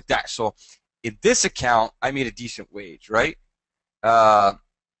 stuff like that. So in this account, I made a decent wage, right? Uh,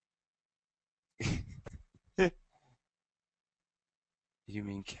 you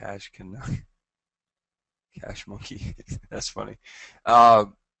mean Cash Canuck? Cash Monkey? That's funny.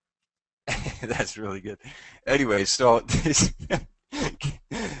 Um, that's really good. Anyway, so this,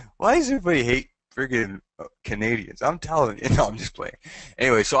 why does everybody hate friggin' Canadians? I'm telling you. No, I'm just playing.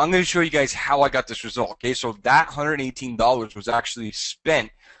 Anyway, so I'm going to show you guys how I got this result. Okay, so that $118 was actually spent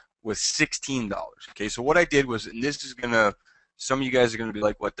with $16. Okay, so what I did was, and this is going to, some of you guys are going to be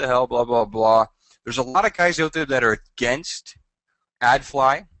like, what the hell, blah, blah, blah. There's a lot of guys out there that are against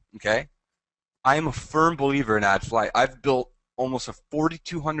AdFly, okay? I am a firm believer in AdFly. I've built almost a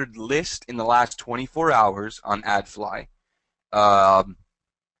 4,200 list in the last 24 hours on AdFly. Um,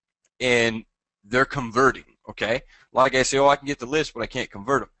 and they're converting, okay? Like I say, oh, I can get the list, but I can't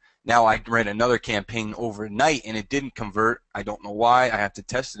convert them. Now I ran another campaign overnight, and it didn't convert. I don't know why. I have to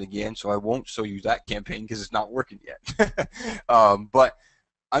test it again, so I won't show you that campaign because it's not working yet. But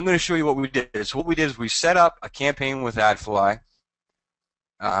I'm going to show you what we did. So what we did is we set up a campaign with AdFly.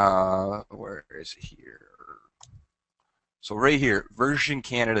 Where is it here? So right here, version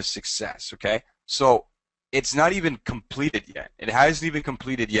Canada success, okay? So It's not even completed yet. It hasn't even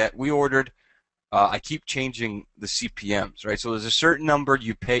completed yet. We ordered. I keep changing the CPMs, right? So there's a certain number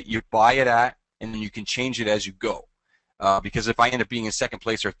you pay, you buy it at, and then you can change it as you go. Because if I end up being in second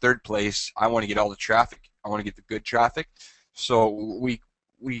place or third place, I want to get all the traffic. I want to get the good traffic. So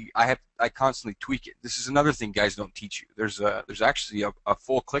I constantly tweak it. This is another thing guys don't teach you. There's actually a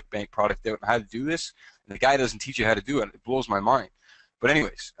full ClickBank product that how to do this, and the guy doesn't teach you how to do it. It blows my mind. But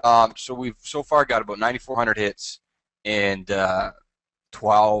anyways, so we've so far got about 9,400 hits, and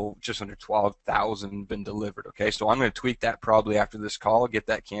just under 12,000 been delivered. Okay, so I'm going to tweak that probably after this call, get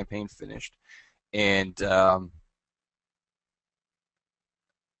that campaign finished, and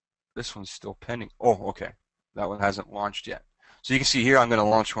this one's still pending. Oh, okay, that one hasn't launched yet. So you can see here, I'm going to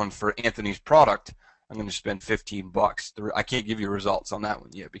launch one for Anthony's product. I'm going to spend $15. I can't give you results on that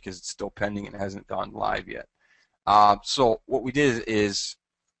one yet because it's still pending and hasn't gone live yet. So what we did is,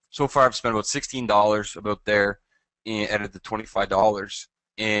 so far I've spent about $16 about there, and added the $25.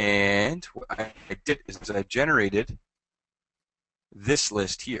 And what I did is I generated this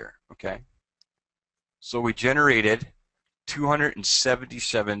list here. Okay, so we generated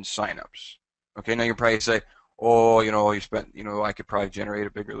 277 signups. Okay, now you probably say, oh, you spent, I could probably generate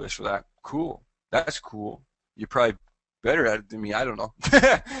a bigger list for that. Cool, that's cool. You're probably better at it than me. I don't know,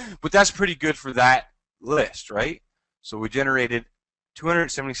 but that's pretty good for that list, right? So we generated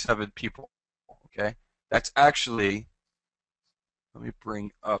 277 people. Okay, that's actually, let me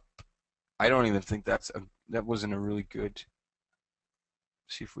bring up, I don't even think that wasn't a really good,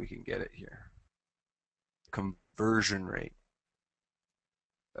 see if we can get it here. Conversion rate.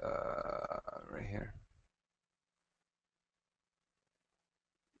 Right here.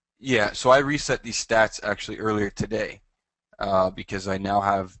 Yeah, so I reset these stats actually earlier today because I now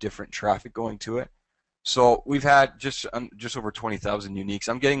have different traffic going to it. So we've had just over 20,000 uniques.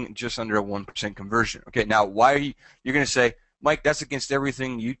 I'm getting just under a 1% conversion. Okay, now why are you're going to say, Mike, that's against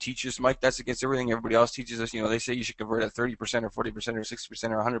everything you teach us. Mike, that's against everything everybody else teaches us. They say you should convert at 30% or 40% or 60%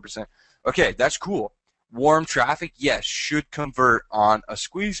 or 100%. Okay, that's cool. Warm traffic, yes, should convert on a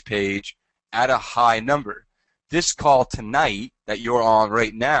squeeze page at a high number. This call tonight that you're on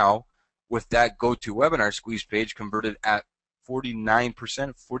right now with that GoToWebinar squeeze page converted at 49%,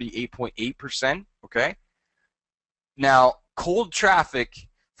 48.8%, okay? Now, cold traffic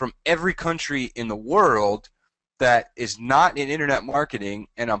from every country in the world that is not in internet marketing,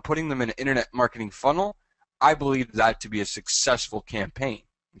 and I'm putting them in an internet marketing funnel, I believe that to be a successful campaign,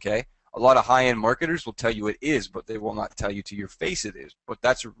 okay? A lot of high-end marketers will tell you it is, but they will not tell you to your face it is. But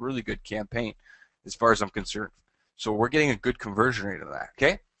that's a really good campaign as far as I'm concerned. So we're getting a good conversion rate of that,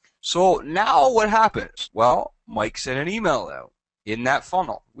 okay? So now what happens? Well, Mike sent an email out. In that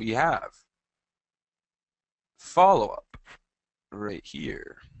funnel, we have follow-up right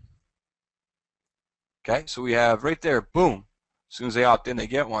here. Okay, so we have right there, boom. As soon as they opt in, they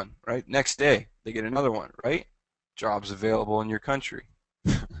get one, right? Next day, they get another one, right? Jobs available in your country.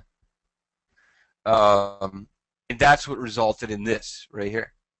 And that's what resulted in this right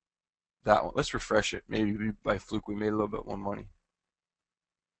here. That one. Let's refresh it. Maybe by fluke we made a little bit more money.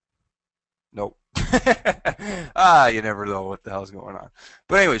 Nope. You never know what the hell's going on.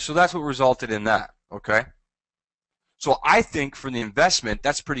 But anyway, so that's what resulted in that. Okay. So I think for the investment,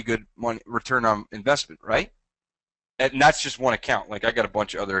 that's pretty good money return on investment, right? And that's just one account. Like I got a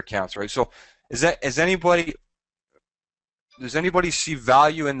bunch of other accounts, right? So does anybody see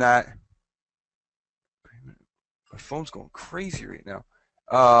value in that? My phone's going crazy right now.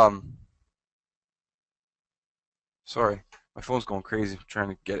 Sorry, my phone's going crazy. I'm trying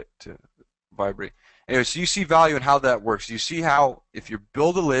to get it to vibrate. Anyway, so you see value in how that works. You see how if you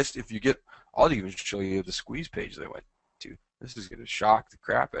build a list, if you get, I'll even show you the squeeze page that I went to. This is going to shock the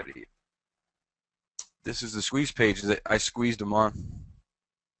crap out of you. This is the squeeze page that I squeezed them on.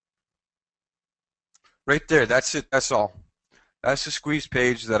 Right there, that's it, that's all. That's the squeeze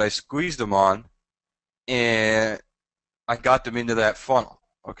page that I squeezed them on, and I got them into that funnel,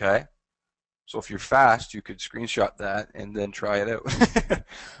 okay? So if you're fast, you could screenshot that and then try it out.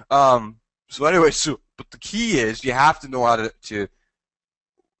 So anyway, but the key is you have to know how to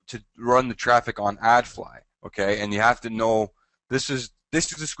run the traffic on AdFly, okay? And you have to know this is the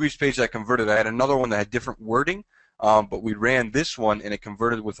squeeze page that converted. I had another one that had different wording, but we ran this one and it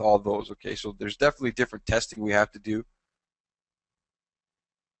converted with all those, okay? So there's definitely different testing we have to do.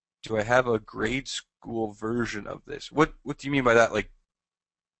 Do I have a grade school version of this? What do you mean by that? Like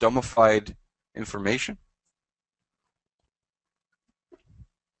dumbified information?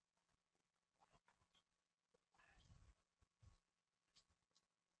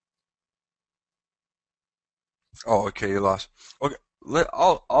 Oh, okay, you lost. Okay,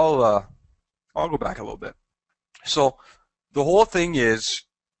 I'll go back a little bit. So the whole thing is,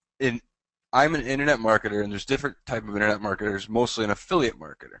 in I'm an internet marketer, and there's different type of internet marketers, mostly an affiliate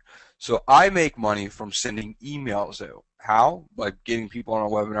marketer. So I make money from sending emails out. How? By getting people on a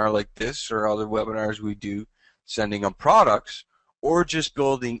webinar like this or other webinars we do, sending them products, or just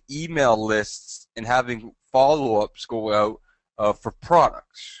building email lists and having follow-ups go out for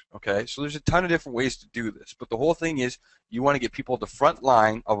products. Okay, so there's a ton of different ways to do this, but the whole thing is you want to get people at the front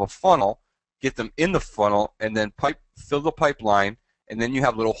line of a funnel, get them in the funnel, and then fill the pipeline, and then you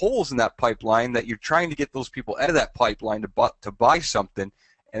have little holes in that pipeline that you're trying to get those people out of that pipeline to buy something,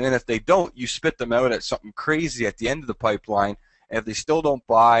 and then if they don't, you spit them out at something crazy at the end of the pipeline, and if they still don't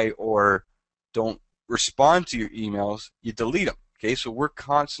buy or don't respond to your emails, you delete them. Okay, so we're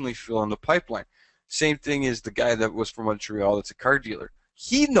constantly filling the pipeline. Same thing as the guy that was from Montreal that's a car dealer.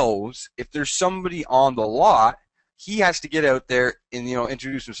 He knows if there's somebody on the lot, he has to get out there and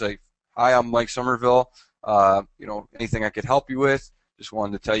introduce himself. Hi, I'm Mike Somerville. Anything I could help you with? Just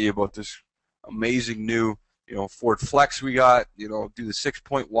wanted to tell you about this amazing new, Ford Flex we got. Do the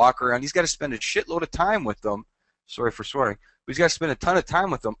 6-point walk around. He's got to spend a shitload of time with them. Sorry for swearing, but he's got to spend a ton of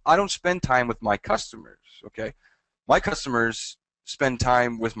time with them. I don't spend time with my customers. Okay, my customers spend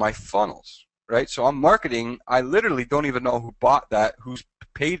time with my funnels. Right? So I'm marketing. I literally don't even know who bought that, who's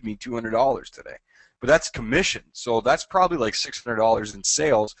paid me $200 today. But that's commission. So that's probably like $600 in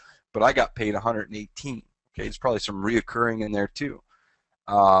sales, but I got paid $118. Okay, it's probably some reoccurring in there too.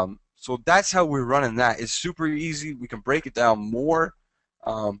 So that's how we're running that. It's super easy. We can break it down more,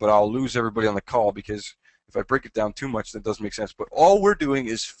 but I'll lose everybody on the call because if I break it down too much, that doesn't make sense. But all we're doing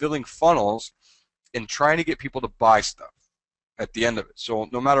is filling funnels and trying to get people to buy stuff at the end of it. So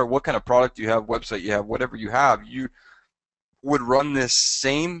no matter what kind of product you have, website you have, whatever you have, you would run this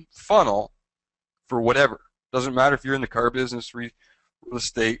same funnel for whatever. Doesn't matter if you're in the car business, real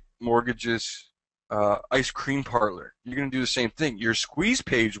estate, mortgages, ice cream parlor. You're going to do the same thing. Your squeeze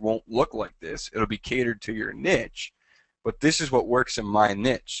page won't look like this. It'll be catered to your niche, but this is what works in my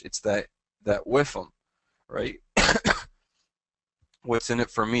niche. It's that with them, right? What's in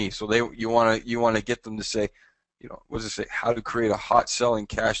it for me? So you want to get them to say, what does it say? How to create a hot selling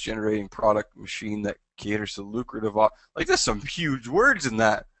cash generating product machine that caters to lucrative. Like there's some huge words in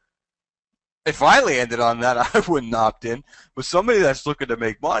that. If I landed on that, I wouldn't opt in. But somebody that's looking to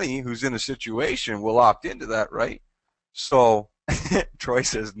make money, who's in a situation, will opt into that, right? So Troy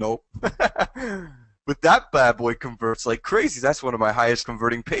says nope. But that bad boy converts like crazy. That's one of my highest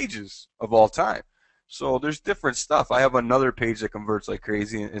converting pages of all time. So there's different stuff. I have another page that converts like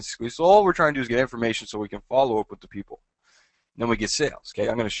crazy and squeeze. So all we're trying to do is get information so we can follow up with the people. And then we get sales. Okay,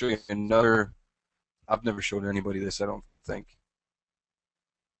 I'm going to show you another. I've never showed anybody this, I don't think.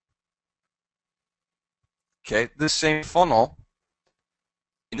 Okay, this same funnel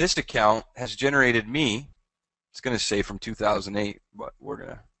in this account has generated me. It's going to say from 2008, but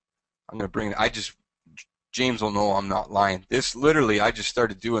I'm going to bring it. James will know I'm not lying. This literally, I just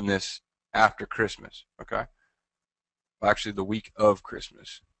started doing this after Christmas, okay? Actually, the week of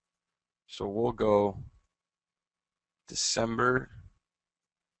Christmas. So we'll go December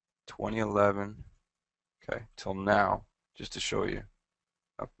 2011, okay, till now, just to show you.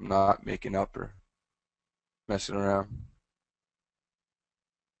 I'm not making up or messing around.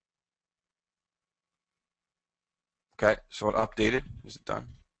 Okay, so it updated. Is it done?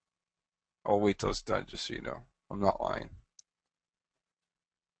 I'll wait till it's done, just so you know. I'm not lying.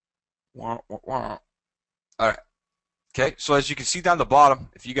 All right. Okay, so as you can see down the bottom,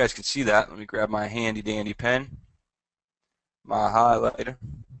 if you guys can see that, let me grab my handy dandy pen, my highlighter.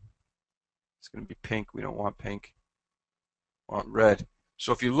 It's going to be pink. We don't want pink. We want red.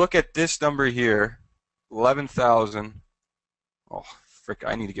 So if you look at this number here, 11,000. Oh, frick,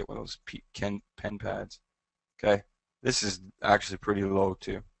 I need to get one of those pen pads. Okay, this is actually pretty low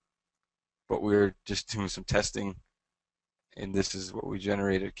too. But we're just doing some testing, and this is what we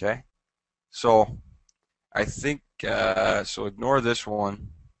generated, okay? So I think, so ignore this one.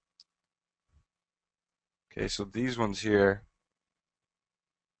 Okay, so these ones here,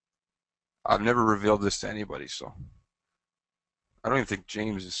 I've never revealed this to anybody, so I don't even think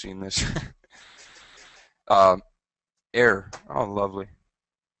James has seen this. Error. Oh, lovely.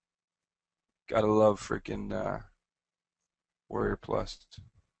 Gotta love freaking Warrior Plus.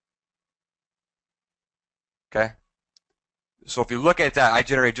 Okay. So if you look at that, I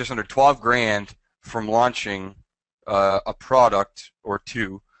generate just under 12 grand from launching a product or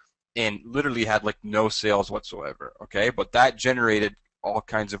two, and literally had like no sales whatsoever. Okay, but that generated all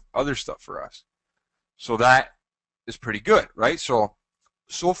kinds of other stuff for us. So that is pretty good, right? So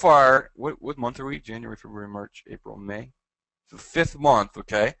far, what month are we? January, February, March, April, May. The 5th month,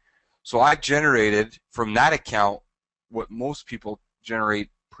 okay? So I generated from that account what most people generate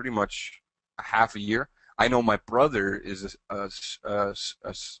pretty much a half a year. I know my brother is a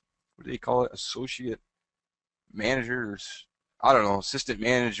what do they call it? Associate manager, or I don't know, assistant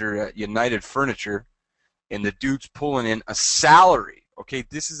manager at United Furniture, and the dude's pulling in a salary. Okay,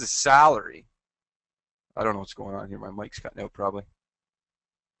 this is a salary. I don't know what's going on here. My mic's cutting out probably.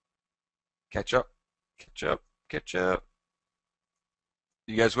 Catch up, catch up, catch up.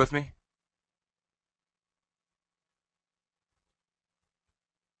 You guys with me?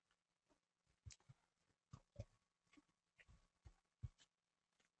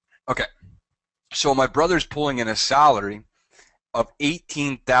 Okay. So my brother's pulling in a salary of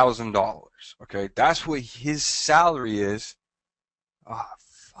 $18,000. Okay, that's what his salary is. Oh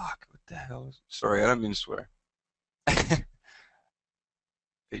fuck! What the hell? Sorry, I don't mean to swear. Are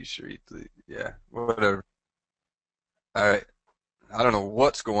you sure? Yeah, whatever. All right. I don't know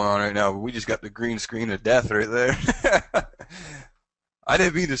what's going on right now, but we just got the green screen of death right there. I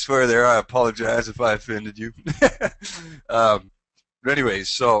didn't mean to swear there. I apologize if I offended you. But anyways,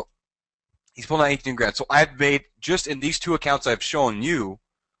 so he's pulling out 18 grand. So I've made, just in these two accounts I've shown you,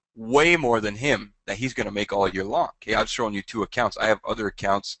 way more than him that he's going to make all year long. Okay, I've shown you two accounts. I have other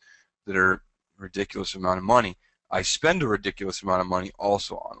accounts that are a ridiculous amount of money. I spend a ridiculous amount of money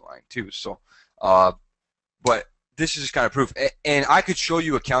also online too. So, but this is just kind of proof. And I could show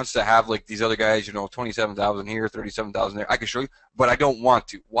you accounts that have like these other guys, 27,000 here, 37,000 there. I could show you, but I don't want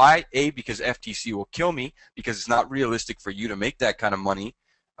to. Why? A, because FTC will kill me, because it's not realistic for you to make that kind of money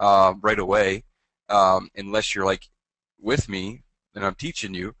right away, unless you're like with me and I'm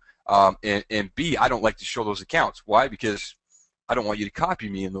teaching you. And B, I don't like to show those accounts. Why? Because I don't want you to copy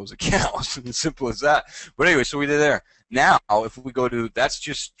me in those accounts. As simple as that. But anyway, so we did there. Now, if we go to, that's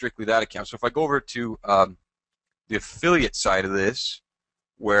just strictly that account. So if I go over to the affiliate side of this,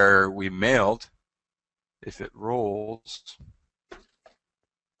 where we mailed, if it rolls,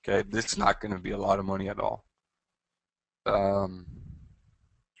 okay, this is not going to be a lot of money at all. If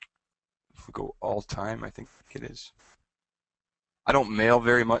we go all time, I think it is. I don't mail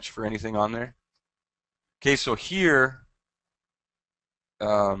very much for anything on there. Okay, so here,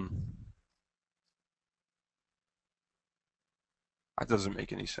 that doesn't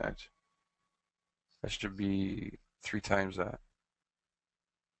make any sense. That should be 3 times that.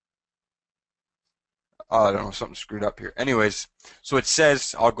 Oh, I don't know, something screwed up here. Anyways, so it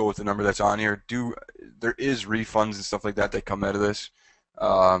says, I'll go with the number that's on here. There is refunds and stuff like that that come out of this.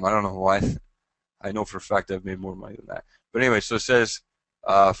 I don't know why. I know for a fact I've made more money than that. But anyway, so it says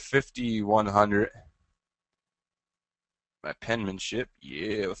 5,100. My penmanship,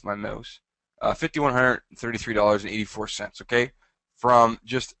 yeah, with my mouse. $5,133.84. Okay, from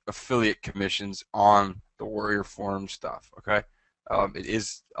just affiliate commissions on the Warrior Forum stuff. Okay, it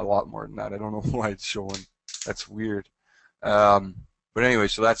is a lot more than that. I don't know why it's showing. That's weird. But anyway,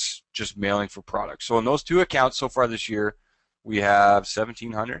 so that's just mailing for products. So in those two accounts so far this year, we have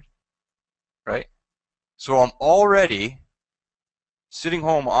 1,700, right? So I'm already sitting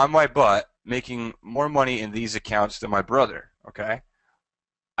home on my butt making more money in these accounts than my brother. Okay,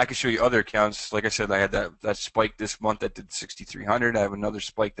 I can show you other accounts. Like I said, I had that spike this month that did 6,300. I have another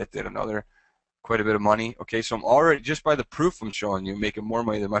spike that did quite a bit of money. Okay, so I'm already, just by the proof I'm showing you, making more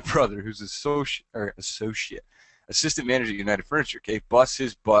money than my brother, who's assistant manager at United Furniture. Okay, busts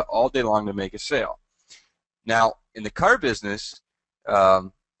his butt all day long to make a sale. Now, in the car business,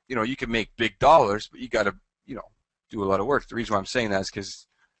 you can make big dollars, but you got to, do a lot of work. The reason why I'm saying that is because,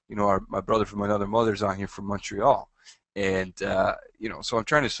 my brother from another mother's on here from Montreal. And, so I'm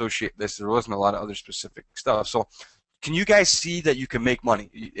trying to associate this. There wasn't a lot of other specific stuff. So can you guys see that you can make money?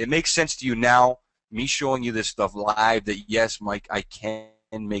 It makes sense to you now, me showing you this stuff live, that yes, Mike, I can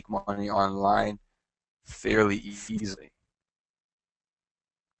make money online fairly easily.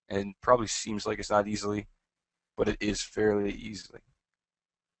 And probably seems like it's not easily, but it is fairly easily.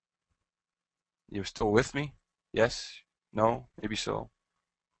 You still with me? Yes? No? Maybe so.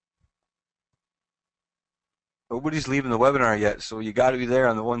 Nobody's leaving the webinar yet, so you got to be there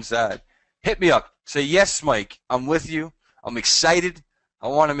on the one side. Hit me up. Say, yes, Mike, I'm with you. I'm excited. I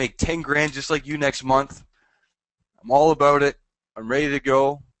want to make 10 grand just like you next month. I'm all about it. I'm ready to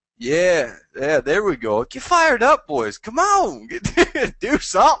go. Yeah, there we go. Get fired up, boys. Come on. Do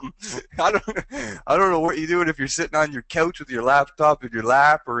something. I don't know what you're doing if you're sitting on your couch with your laptop in your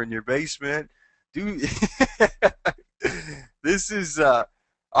lap or in your basement. This is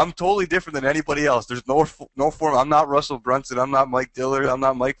I'm totally different than anybody else. There's no form. I'm not Russell Brunson. I'm not Mike Dillard. I'm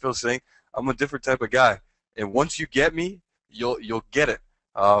not Mike Phil-Singh. I'm a different type of guy. And once you get me, you'll get it.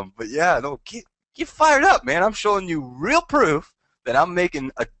 But yeah, no, get fired up, man. I'm showing you real proof that I'm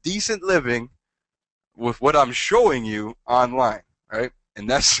making a decent living with what I'm showing you online, right? And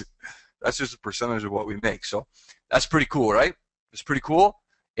that's just a percentage of what we make. So that's pretty cool, right? It's pretty cool.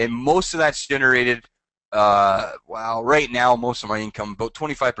 And most of that's generated, well, right now, most of my income, about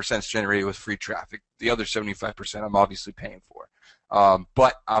 25% is generated with free traffic. The other 75% I'm obviously paying for.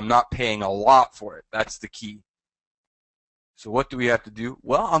 But I'm not paying a lot for it. That's the key. So what do we have to do?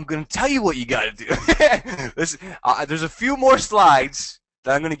 Well, I'm going to tell you what you got to do. Listen, there's a few more slides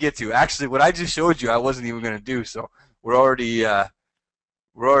that I'm going to get to. Actually, what I just showed you, I wasn't even going to do. So we're already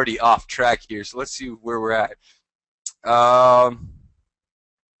off track here. So let's see where we're at. I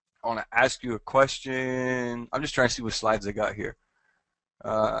want to ask you a question. I'm just trying to see what slides I got here.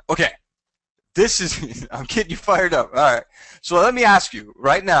 Okay. This is, I'm getting you fired up. All right. So let me ask you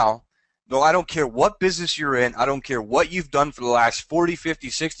right now, though I don't care what business you're in, I don't care what you've done for the last 40, 50,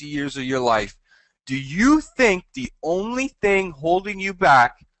 60 years of your life, do you think the only thing holding you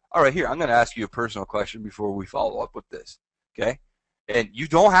back, all right, here, I'm going to ask you a personal question before we follow up with this, okay? And you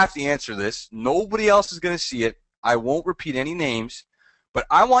don't have to answer this. Nobody else is going to see it. I won't repeat any names, but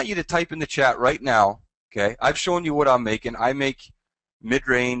I want you to type in the chat right now, okay? I've shown you what I'm making. I make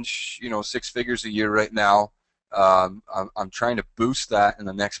mid-range, 6 figures a year right now. I'm trying to boost that in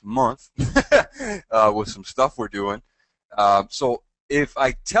the next month with some stuff we're doing. So if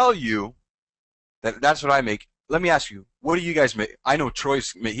I tell you that that's what I make, let me ask you, what do you guys make? I know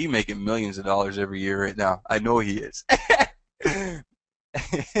Troy's making millions of dollars every year right now. I know he is.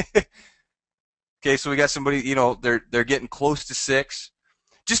 Okay, so we got somebody, they're getting close to 6.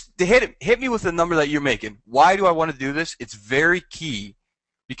 Just to hit me with the number that you're making. Why do I want to do this? It's very key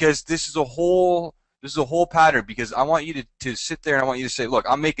because this is a whole pattern. Because I want you to sit there and I want you to say, look,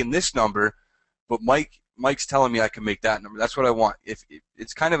 I'm making this number, but Mike's telling me I can make that number. That's what I want. If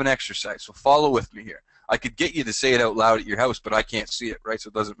it's kind of an exercise, so follow with me here. I could get you to say it out loud at your house, but I can't see it, right? So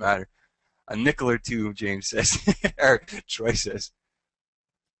it doesn't matter. A nickel or two, James says, or Troy says.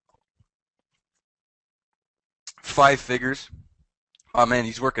 5 figures. Oh man,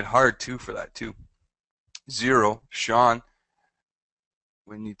 he's working hard too for that too. 0, Sean.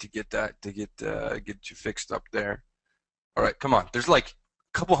 We need to get that to get you fixed up there. All right, come on. There's like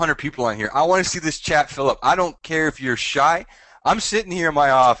a couple hundred people on here. I want to see this chat fill up. I don't care if you're shy. I'm sitting here in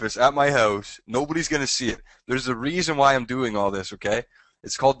my office at my house. Nobody's gonna see it. There's a reason why I'm doing all this. Okay?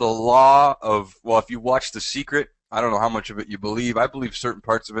 It's called the law of. Well, if you watch The Secret, I don't know how much of it you believe. I believe certain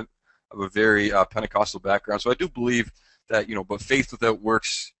parts of it. Of a very Pentecostal background, so I do believe that, but faith without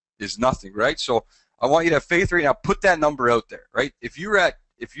works is nothing, right? So I want you to have faith right now. Put that number out there, right? If you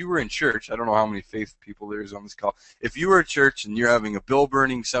were in church, I don't know how many faith people there is on this call. If you were at church and you're having a bill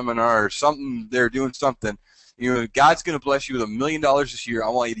burning seminar or something, they're doing something, God's going to bless you with $1 million this year. I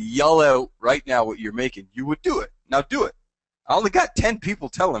want you to yell out right now what you're making. You would do it. Now do it. I only got 10 people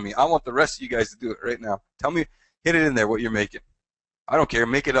telling me. I want the rest of you guys to do it right now. Tell me, hit it in there what you're making. I don't care.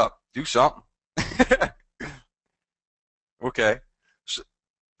 Make it up. Do something. Okay. So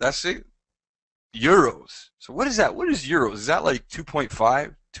that's it. Euros. So what is that? What is euros? Is that like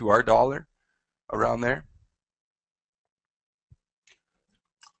 2.5 to our dollar? Around there?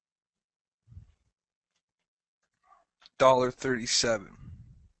 $1.37.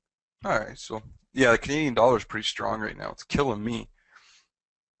 All right. So yeah, the Canadian dollar is pretty strong right now. It's killing me.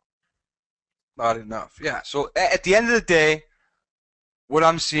 Not enough. Yeah. So at the end of the day, what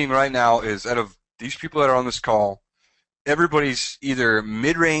I'm seeing right now is out of these people that are on this call, everybody's either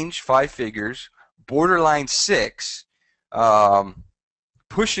mid-range, 5 figures, borderline 6,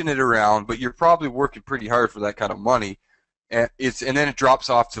 pushing it around, but you're probably working pretty hard for that kind of money, and then it drops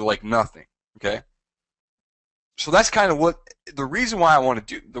off to like nothing. Okay, so that's kind of what the reason why I want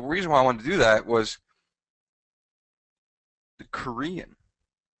to do. The reason why I wanted to do that was the Korean.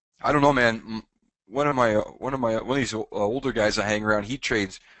 I don't know, man. One of these older guys I hang around, he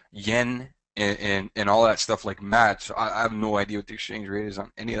trades yen and all that stuff like mad. So I have no idea what the exchange rate is on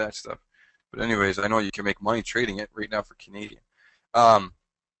any of that stuff. But anyways, I know you can make money trading it right now for Canadian.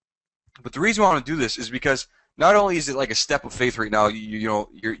 But the reason why I want to do this is because not only is it like a step of faith right now,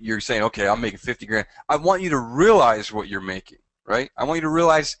 you're saying, okay, I'm making 50 grand. I want you to realize what you're making, right? I want you to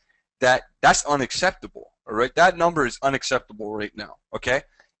realize that that's unacceptable, all right? That number is unacceptable right now, okay?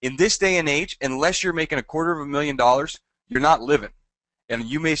 In this day and age, unless you're making $250,000, you're not living. And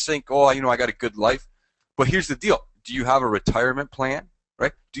you may think, oh, I got a good life. But here's the deal. Do you have a retirement plan,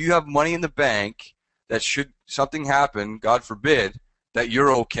 right? Do you have money in the bank that should something happen, God forbid, that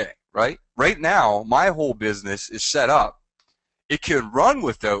you're okay, right? Right now, my whole business is set up. It can run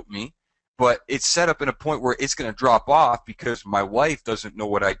without me, but it's set up in a point where it's going to drop off because my wife doesn't know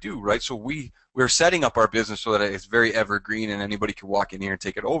what I do, right? So we're setting up our business so that it's very evergreen and anybody can walk in here and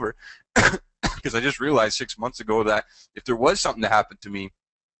take it over. Because I just realized 6 months ago that if there was something to happen to me,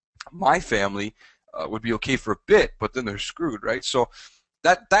 my family would be okay for a bit, but then they're screwed, right? So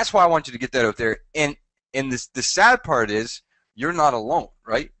that's why I want you to get that out there. And the sad part is you're not alone,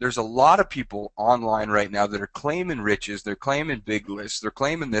 right? There's a lot of people online right now that are claiming riches, they're claiming big lists, they're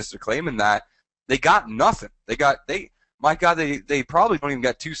claiming this, they're claiming that. They got nothing. My God, they probably don't even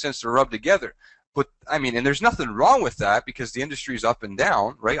got 2 cents to rub together. But I mean, and there's nothing wrong with that because the industry is up and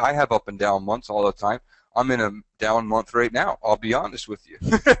down, right? I have up and down months all the time. I'm in a down month right now. I'll be honest with you.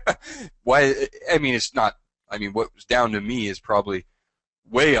 Why? I mean, it's not. I mean, what was down to me is probably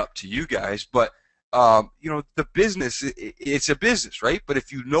way up to you guys. But the business, it's a business, right? But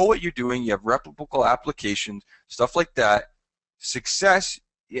if you know what you're doing, you have replicable applications, stuff like that. Success,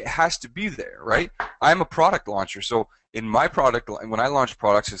 it has to be there, right? I'm a product launcher, so in my product, when I launch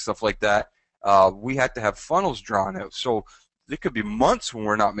products and stuff like that, we had to have funnels drawn out. So there could be months when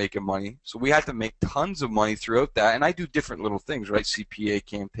we're not making money. So we had to make tons of money throughout that. And I do different little things, right? CPA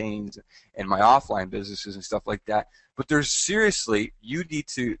campaigns and my offline businesses and stuff like that. But there's seriously, you need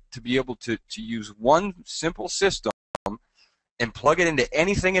to be able to use one simple system and plug it into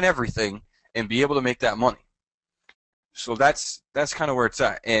anything and everything and be able to make that money. So that's kind of where it's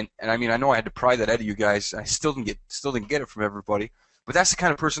at. And I mean, I know I had to pry that out of you guys. I still didn't get it from everybody. But that's the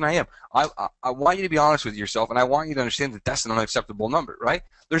kind of person I am. I want you to be honest with yourself, and I want you to understand that that's an unacceptable number, right?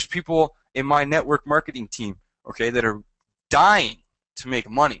 There's people in my network marketing team, okay, that are dying to make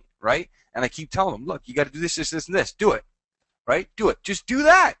money, right? And I keep telling them, look, you got to do this, this, this, and this. Do it, right? Do it. Just do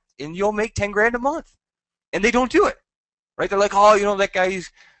that, and you'll make 10 grand a month. And they don't do it, right? They're like, oh, that guy's,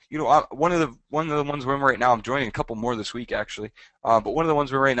 one of the ones we're in right now. I'm joining a couple more this week actually, but one of the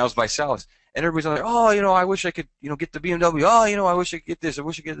ones we're in right now is Visalis. And everybody's like, oh, I wish I could, get the BMW. Oh, I wish I could get this. I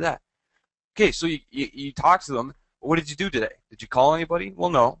wish I could get that. Okay, so you talk to them. What did you do today? Did you call anybody? Well,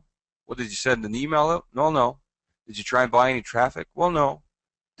 no. Well, did you send an email out? No. Did you try and buy any traffic? Well, no.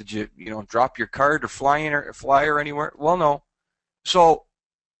 Did you, drop your card or flyer anywhere? Well, no. So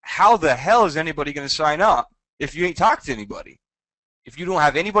how the hell is anybody going to sign up if you ain't talked to anybody? If you don't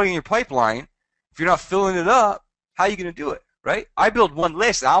have anybody in your pipeline, if you're not filling it up, how are you going to do it? Right? I build one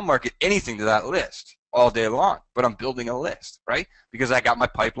list, I'll market anything to that list all day long, but I'm building a list, right? Because I got my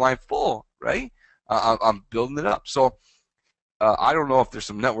pipeline full, right? I'm building it up. So I don't know if there's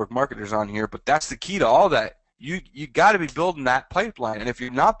some network marketers on here, but that's the key to all that. You got to be building that pipeline, and if you're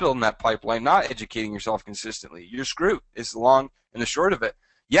not building that pipeline, not educating yourself consistently, you're screwed. It's the long and the short of it.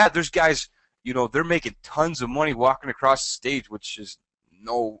 Yeah, there's guys, they're making tons of money walking across the stage, which is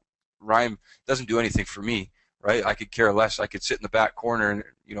no rhyme, doesn't do anything for me. Right, I could care less. I could sit in the back corner and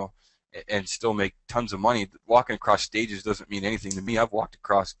and still make tons of money. Walking across stages doesn't mean anything to me. I've walked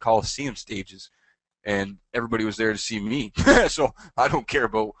across Coliseum stages, and everybody was there to see me. So I don't care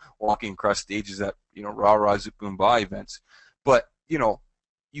about walking across stages at rah rah zip boom bah events. But you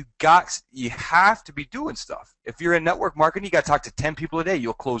have to be doing stuff. If you're in network marketing, you got to talk to 10 people a day.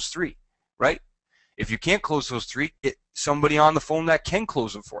 You'll close 3, right? If you can't close those 3, get somebody on the phone that can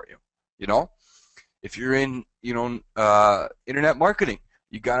close them for you. If you're in, internet marketing,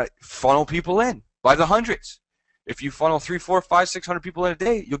 you got to funnel people in by the hundreds. If you funnel 3, 4, 5, 600 people in a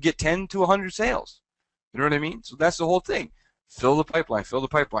day, you'll get 10 to 100 sales. You know what I mean? So that's the whole thing. Fill the pipeline, fill the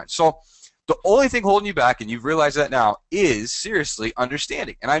pipeline. So the only thing holding you back, and you've realized that now, is seriously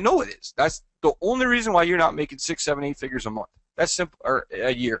understanding. And I know it is. That's the only reason why you're not making 6, 7, 8 figures a month. That's simple, or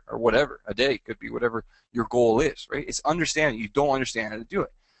a year, or whatever. A day could be whatever your goal is, right? It's understanding. You don't understand how to do it.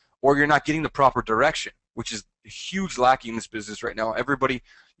 Or you're not getting the proper direction, which is huge lacking in this business right now. Everybody,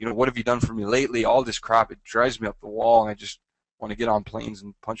 what have you done for me lately? All this crap, it drives me up the wall, and I just want to get on planes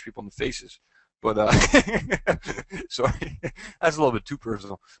and punch people in the faces. But sorry, that's a little bit too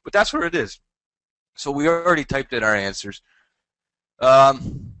personal. But that's where it is. So we already typed in our answers.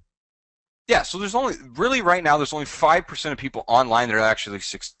 Yeah, so there's only, really right now, there's only 5% of people online that are actually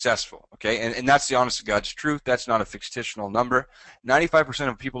successful, okay? And that's the honest to God's truth. That's not a fictional number. 95%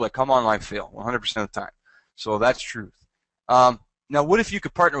 of people that come online fail, 100% of the time. So that's truth. Now, what if you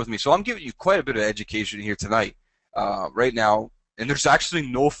could partner with me? So I'm giving you quite a bit of education here tonight, right now, and there's actually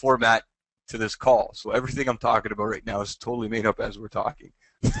no format to this call. So everything I'm talking about right now is totally made up as we're talking.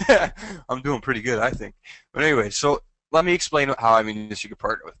 I'm doing pretty good, I think. But anyway, so let me explain how I mean this you could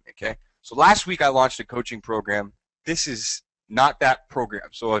partner with me, okay? So last week I launched a coaching program. This is not that program.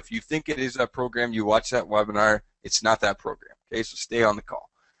 So if you think it is that program, you watch that webinar, it's not that program. Okay, so stay on the call.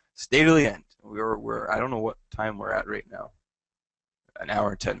 Stay to the end. We're I don't know what time we're at right now. an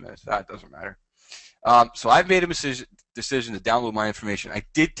hour and 10 minutes. That doesn't matter. So I've made a decision to download my information. I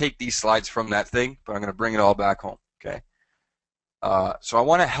did take these slides from that thing, but I'm going to bring it all back home. Okay. So I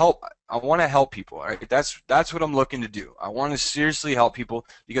want to help. I want to help people. All right. That's what I'm looking to do. I want to seriously help people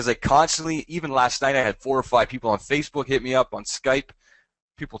because I constantly, even last night, I had 4 or 5 people on Facebook hit me up, on Skype,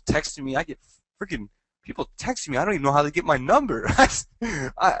 people texting me. I get freaking people texting me. I don't even know how they get my number.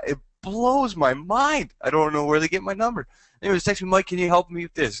 It blows my mind. I don't know where they get my number. They was texting me, Mike, can you help me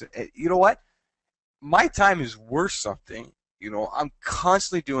with this? You know what? My time is worth something. You know, I'm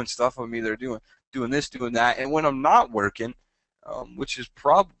constantly doing stuff. I'm either doing this, doing that, and when I'm not working, which is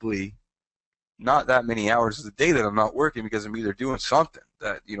probably not that many hours of the day that I'm not working because I'm either doing something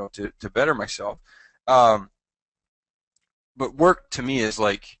that, you know, to better myself. But work to me is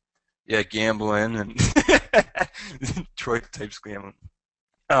like, yeah, gambling and Detroit types gambling.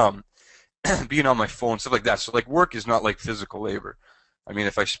 Being on my phone, stuff like that. So like work is not like physical labor. I mean,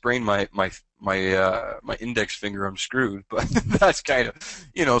 if I sprain my index finger, I'm screwed. But that's kind of,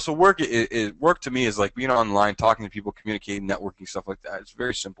 you know. So work work to me is like being online, talking to people, communicating, networking, stuff like that. It's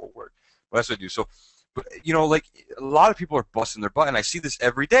very simple work. But that's what I do. So, but you know, like a lot of people are busting their butt, and I see this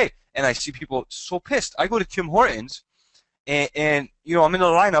every day. And I see people so pissed. I go to Tim Hortons, and you know, I'm in the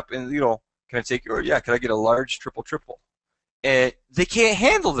lineup, and you know, can I take your? Yeah, can I get a large triple? And they can't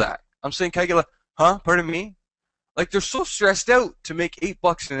handle that. I'm saying, can I get a? Huh? Pardon me? Like they're so stressed out to make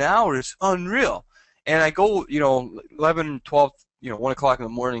 $8 an hour, it's unreal. And I go, you know, 11, 12, you know, 1 o'clock in the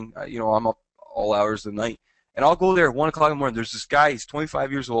morning. You know, I'm up all hours of the night, and I'll go there at 1 o'clock in the morning. There's this guy. He's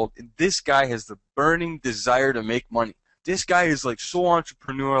 25 years old, and this guy has the burning desire to make money. This guy is like so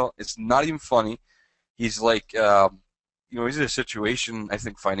entrepreneurial. It's not even funny. He's like, you know, he's in a situation, I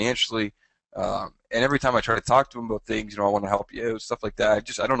think, financially. And every time I try to talk to him about things, you know, I want to help you out, stuff like that.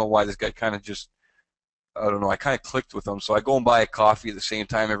 I don't know why this guy kind of just. I don't know, I kind of clicked with him. So I go and buy a coffee at the same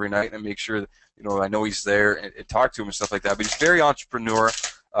time every night and make sure that, you know, I know he's there and talk to him and stuff like that. But he's very entrepreneur,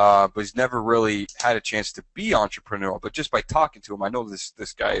 but he's never really had a chance to be entrepreneurial. But just by talking to him, I know this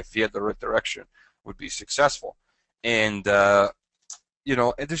guy, if he had the right direction, would be successful. And, you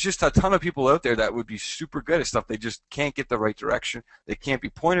know, and there's just a ton of people out there that would be super good at stuff. They just can't get the right direction. They can't be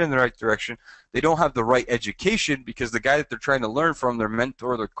pointed in the right direction. They don't have the right education because the guy that they're trying to learn from, their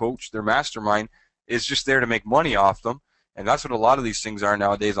mentor, their coach, their mastermind, is just there to make money off them. And that's what a lot of these things are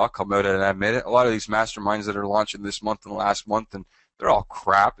nowadays. I'll come out and admit it. A lot of these masterminds that are launching this month and last month, and they're all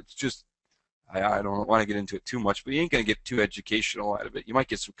crap. It's just, I don't want to get into it too much, but you ain't going to get too educational out of it. You might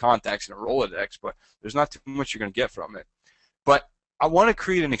get some contacts in a Rolodex, but there's not too much you're going to get from it. But I want to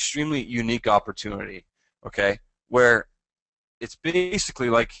create an extremely unique opportunity, okay, where it's basically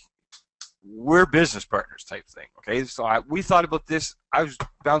like we're business partners type thing, okay? So we thought about this. I was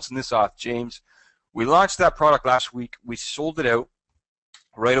bouncing this off James. We launched that product last week. We sold it out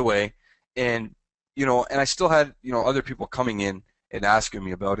right away, and you know, and I still had, you know, other people coming in and asking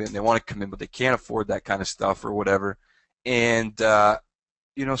me about it, and they want to come in, but they can't afford that kind of stuff or whatever. And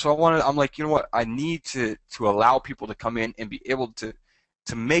you know, so I'm like, you know what? I need to allow people to come in and be able to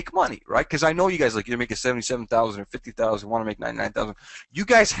make money, right? Because I know you guys, like, you're making 77,000 or 50,000, want to make 99,000. You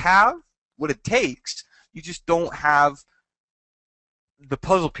guys have what it takes. You just don't have the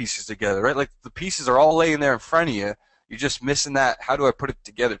puzzle pieces together, right? Like the pieces are all laying there in front of you. You're just missing that how do I put it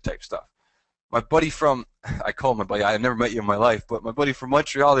together type stuff. My buddy from, I call him my buddy, I've never met you in my life, but my buddy from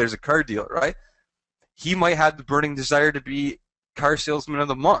Montreal, there's a car dealer, right? He might have the burning desire to be car salesman of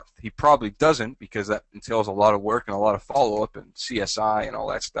the month. He probably doesn't because that entails a lot of work and a lot of follow-up and CSI and all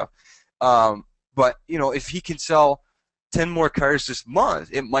that stuff. But, you know, if he can sell 10 more cars this month,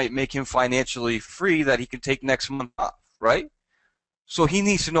 it might make him financially free that he can take next month off, right? So he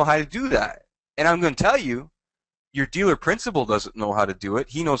needs to know how to do that. And I'm going to tell you, your dealer principal doesn't know how to do it.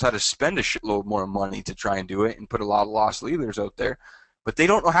 He knows how to spend a shitload more money to try and do it and put a lot of lost leaders out there. But they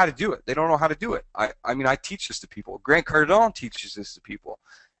don't know how to do it. They don't know how to do it. I mean, I teach this to people. Grant Cardone teaches this to people.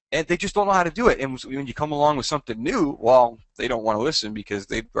 And they just don't know how to do it. And when you come along with something new, well, they don't want to listen because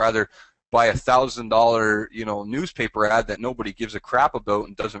they'd rather buy a $1,000, you know, newspaper ad that nobody gives a crap about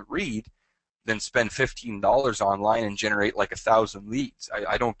and doesn't read than spend $15 online and generate like 1,000 leads.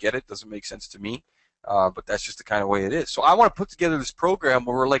 I don't get it. Doesn't make sense to me. But that's just the kind of way it is. So I want to put together this program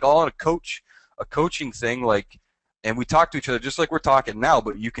where we're like all in a coaching thing, like, and we talk to each other just like we're talking now,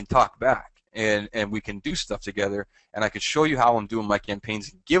 but you can talk back and we can do stuff together, and I can show you how I'm doing my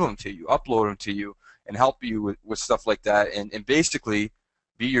campaigns and give them to you, upload them to you, and help you with stuff like that, and basically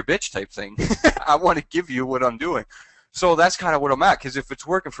be your bitch type thing. I want to give you what I'm doing. So that's kind of what I'm at, because if it's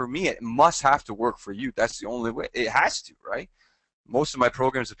working for me, it must have to work for you. That's the only way. It has to, right? most of my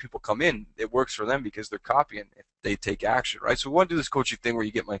programs that people come in, it works for them because they're copying if they take action, right? So we want to do this coaching thing where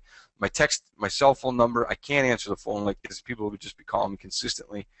you get my text, my cell phone number. I can't answer the phone like because people would just be calling me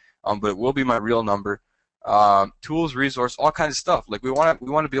consistently, but it will be my real number. Tools, resource, all kinds of stuff. Like we want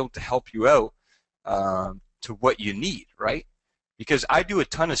to be able to help you out to what you need, right? Because I do a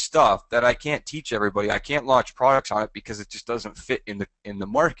ton of stuff that I can't teach everybody. I can't launch products on it because it just doesn't fit in the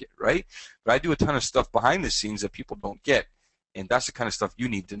market, right? But I do a ton of stuff behind the scenes that people don't get, and that's the kind of stuff you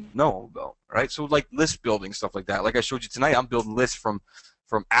need to know about, right? So like list building, stuff like that. Like I showed you tonight, I'm building lists from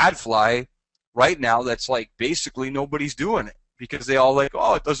AdFly right now. That's like basically nobody's doing it because they all like,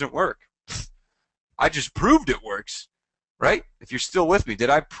 oh, it doesn't work. I just proved it works. Right? If you're still with me, did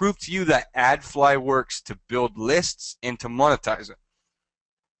I prove to you that AdFly works to build lists and to monetize it?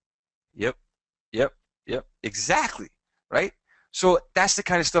 Yep, yep, yep, exactly, right? So that's the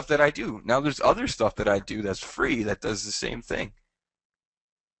kind of stuff that I do. Now there's other stuff that I do that's free that does the same thing.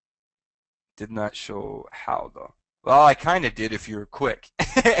 Did not show how though. Well, I kind of did if you were quick.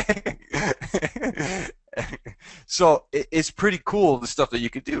 So it's pretty cool the stuff that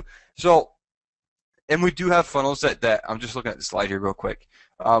you could do. So and we do have funnels that I'm just looking at the slide here real quick.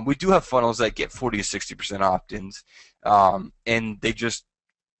 We do have funnels that get 40 to 60% opt-ins, and they just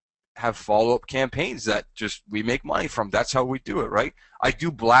have follow-up campaigns that just we make money from. That's how we do it, right? I do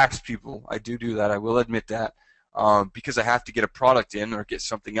blast people. I do that. I will admit that because I have to get a product in or get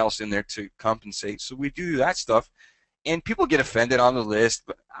something else in there to compensate. So we do that stuff, and people get offended on the list,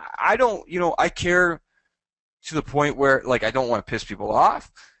 but I don't. I care to the point where like I don't want to piss people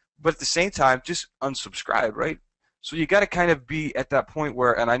off. But at the same time, just unsubscribe, right? So you got to kind of be at that point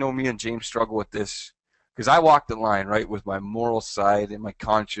where, and I know me and James struggle with this, because I walk the line, right, with my moral side and my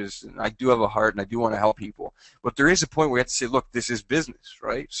conscience, and I do have a heart, and I do want to help people. But there is a point where you have to say, look, this is business,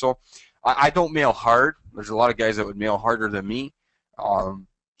 right? So I don't mail hard. There's a lot of guys that would mail harder than me.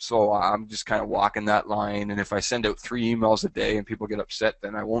 So I'm just kind of walking that line, and if I send out 3 emails a day and people get upset,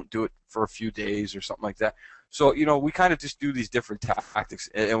 then I won't do it for a few days or something like that. So, we kind of just do these different tactics,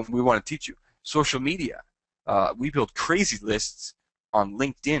 and we want to teach you. Social media. We build crazy lists on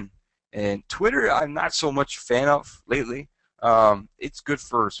LinkedIn. And Twitter, I'm not so much a fan of lately. It's good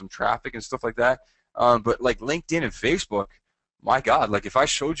for some traffic and stuff like that. But like LinkedIn and Facebook, my God, like if I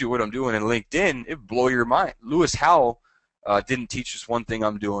showed you what I'm doing in LinkedIn, it'd blow your mind. Lewis Howell didn't teach us one thing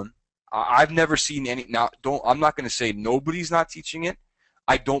I'm doing. I've never seen any. Now, I'm not going to say nobody's not teaching it.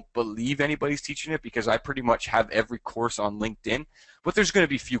 I don't believe anybody's teaching it because I pretty much have every course on LinkedIn. But there's going to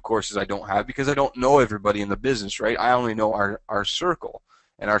be few courses I don't have because I don't know everybody in the business, right? I only know our circle.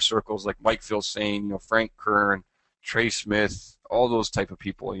 And our circles like Mike Filsain, Frank Kern, Trey Smith, all those type of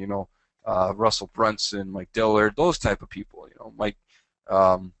people, Russell Brunson, Mike Dillard, those type of people, Mike,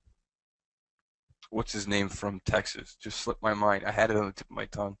 what's his name from Texas? Just slipped my mind. I had it on the tip of my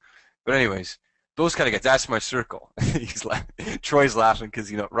tongue. But anyways, those kind of guys, that's my circle. He's laughing. Troy's laughing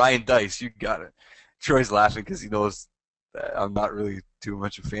because, Ryan Dice, you got it. Troy's laughing because he knows that I'm not really too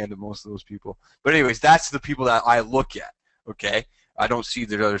much a fan of most of those people. But anyways, that's the people that I look at, okay? I don't see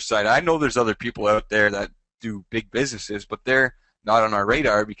the other side. I know there's other people out there that do big businesses, but they're not on our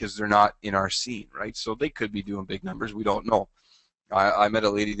radar because they're not in our scene, right? So they could be doing big numbers. We don't know. I met a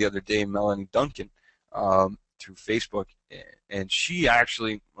lady the other day, Melanie Duncan, through Facebook, and she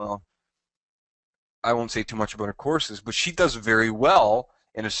actually, well, I won't say too much about her courses, but she does very well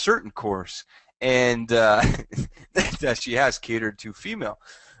in a certain course, and that she has catered to female.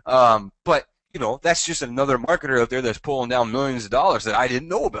 But that's just another marketer out there that's pulling down millions of dollars that I didn't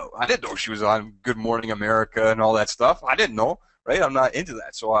know about. I didn't know she was on Good Morning America and all that stuff. I didn't know, right? I'm not into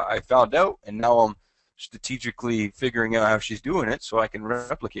that. So I found out, and now I'm strategically figuring out how she's doing it so I can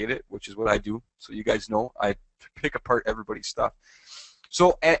replicate it, which is what I do. So you guys know I pick apart everybody's stuff.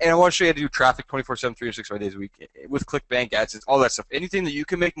 So, and I want to show you how to do traffic 24/7, 365 days a week with ClickBank, AdSense, all that stuff. Anything that you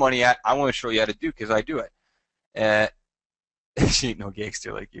can make money at, I want to show you how to do because I do it. She ain't no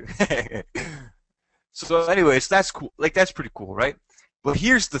gangster like you. So anyways, that's cool. Like, that's pretty cool, right? But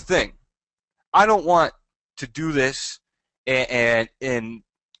here's the thing. I don't want to do this and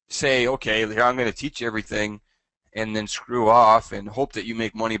say, okay, here I'm going to teach you everything and then screw off and hope that you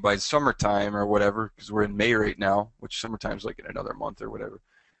make money by summertime or whatever, because we're in May right now, which summertime's like in another month or whatever.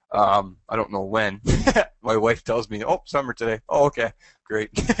 I don't know when. My wife tells me, oh, summer today. Oh, okay, great.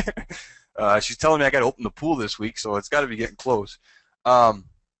 She's telling me I got to open the pool this week, so it's got to be getting close.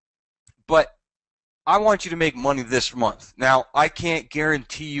 But I want you to make money this month. Now, I can't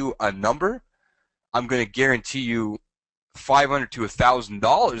guarantee you a number. I'm going to guarantee you $500 to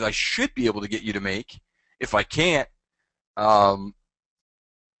 $1,000 I should be able to get you to make. If I can't,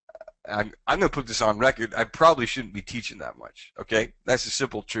 I'm going to put this on record. I probably shouldn't be teaching that much. Okay, that's the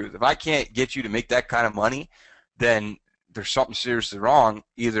simple truth. If I can't get you to make that kind of money, then there's something seriously wrong.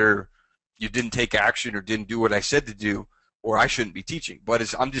 Either you didn't take action or didn't do what I said to do, or I shouldn't be teaching.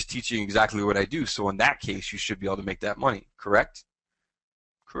 But I'm just teaching exactly what I do. So in that case, you should be able to make that money. Correct?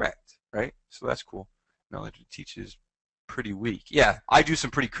 Correct. Right? So that's cool. Knowledge to teach is pretty weak. Yeah, I do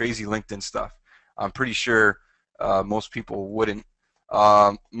some pretty crazy LinkedIn stuff. I'm pretty sure most people wouldn't.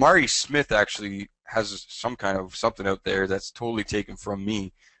 Mari Smith actually has some kind of something out there that's totally taken from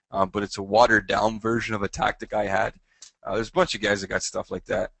me, but it's a watered down version of a tactic I had. There's a bunch of guys that got stuff like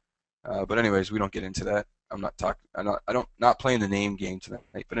that. But anyways, we don't get into that. I'm not talking. Not playing the name game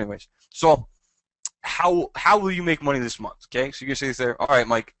tonight. But anyways, so how will you make money this month? Okay, so you're gonna say there. All right,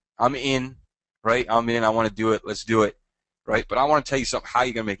 Mike, I'm in. Right, I'm in. I want to do it. Let's do it. Right, but I want to tell you something. How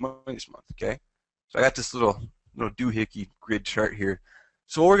you're gonna make money this month? Okay, so I got this little doohickey grid chart here.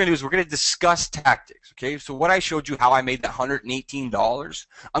 So what we're going to do is we're going to discuss tactics, okay? So what I showed you how I made that $118,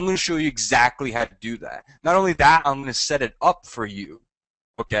 I'm going to show you exactly how to do that. Not only that, I'm going to set it up for you,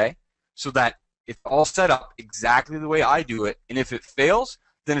 okay? So that it's all set up exactly the way I do it, and if it fails,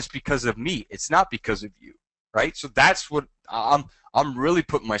 then it's because of me. It's not because of you, right? So that's what I'm really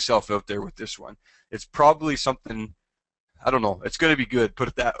putting myself out there with this one. It's probably something, I don't know. It's going to be good, put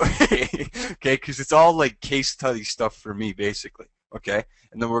it that way, okay? Because it's all like case study stuff for me, basically, okay?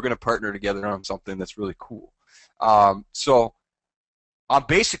 And then we're going to partner together on something that's really cool. So I'm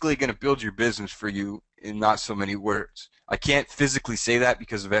basically going to build your business for you in not so many words. I can't physically say that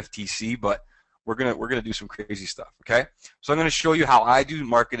because of FTC, but we're gonna do some crazy stuff, okay? So I'm going to show you how I do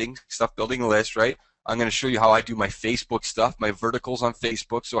marketing stuff, building a list, right? I'm going to show you how I do my Facebook stuff, my verticals on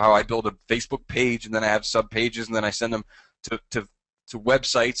Facebook, so how I build a Facebook page, and then I have sub-pages, and then I send them to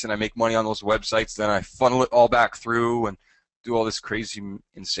websites, and I make money on those websites. Then I funnel it all back through and do all this crazy,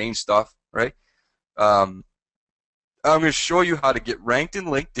 insane stuff, right? I'm going to show you how to get ranked in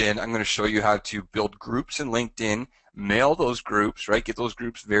LinkedIn. I'm going to show you how to build groups in LinkedIn, mail those groups, right? Get those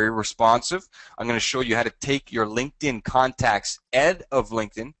groups very responsive. I'm going to show you how to take your LinkedIn contacts out of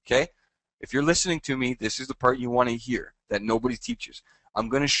LinkedIn, okay? If you're listening to me, this is the part you want to hear that nobody teaches. I'm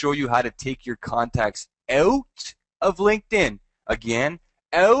going to show you how to take your contacts out of LinkedIn. Again,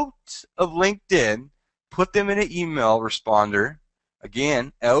 out of LinkedIn, put them in an email responder.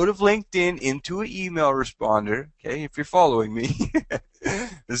 Again, out of LinkedIn into an email responder, okay, if you're following me.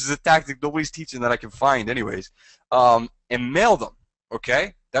 This is a tactic nobody's teaching that I can find anyways. And mail them,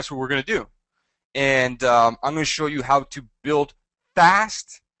 okay? That's what we're going to do. And I'm going to show you how to build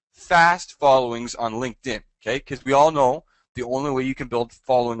fast followings on LinkedIn, okay? Because we all know the only way you can build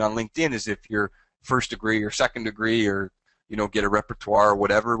following on LinkedIn is if you're first degree or second degree or, you know, get a repertoire or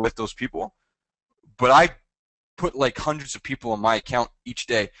whatever with those people. But I put like hundreds of people on my account each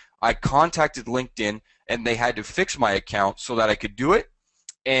day. I contacted LinkedIn and they had to fix my account so that I could do it.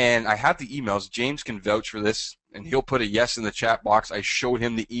 And I have the emails. James can vouch for this, and he'll put a yes in the chat box. I showed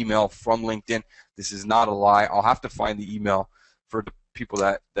him the email from LinkedIn. This is not a lie. I'll have to find the email for the people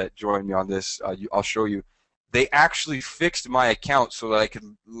that join me on this. I'll show you. They actually fixed my account so that I could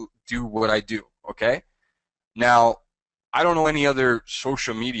do what I do, okay? Now, I don't know any other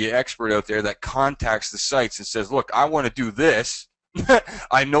social media expert out there that contacts the sites and says, look, I want to do this.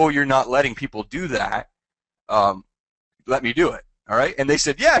 I know you're not letting people do that. Let me do it. All right? And they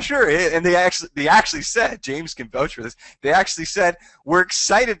said, yeah, sure. And they actually said, James can vouch for this, they actually said, we're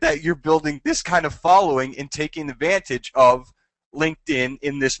excited that you're building this kind of following and taking advantage of LinkedIn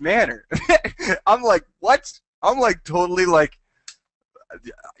in this manner. I'm like, what? I'm like totally like,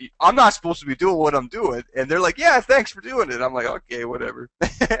 I'm not supposed to be doing what I'm doing. And they're like, yeah, thanks for doing it. I'm like, okay, whatever.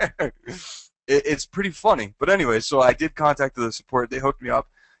 It's pretty funny. But anyway, so I did contact the support. They hooked me up.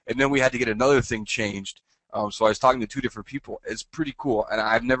 And then we had to get another thing changed. So I was talking to two different people. It's pretty cool. And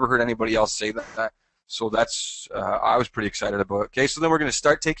I've never heard anybody else say that. So that's, I was pretty excited about it. Okay, so then we're going to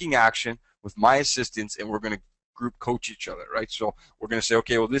start taking action with my assistants, and we're going to group coach each other, right? So we're going to say,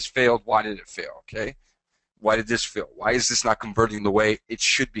 okay, well, this failed. Why did it fail? Okay. Why did this fail? Why is this not converting the way it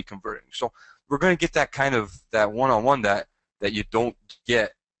should be converting? So we're going to get that kind of that one-on-one that you don't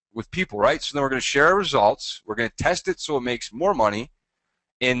get with people, right? So then we're going to share our results. We're going to test it so it makes more money,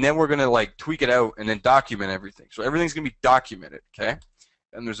 and then we're going to like tweak it out and then document everything. So everything's going to be documented, okay?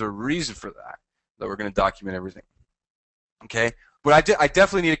 And there's a reason for that we're going to document everything, okay? But I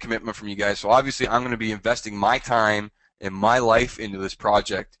definitely need a commitment from you guys. So obviously I'm going to be investing my time and my life into this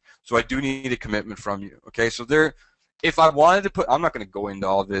project. So I do need a commitment from you, okay? So if I wanted to put, I'm not going to go into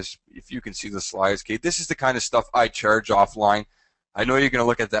all this. If you can see the slides, okay? This is the kind of stuff I charge offline. I know you're going to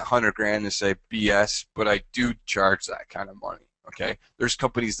look at that $100,000 and say BS, but I do charge that kind of money, Okay, there's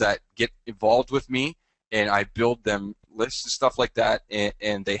companies that get involved with me, and I build them lists and stuff like that,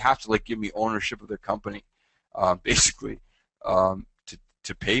 and they have to like give me ownership of their company, basically,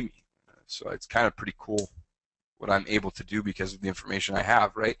 to pay me. So it's kind of pretty cool what I'm able to do because of the information I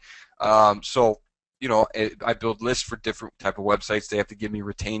have, right? So you know, I build lists for different type of websites. They have to give me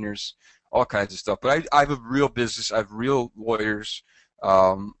retainers, all kinds of stuff. But I have a real business. I have real lawyers.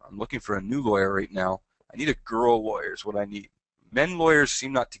 I'm looking for a new lawyer right now. I need a girl lawyer is what I need. Men lawyers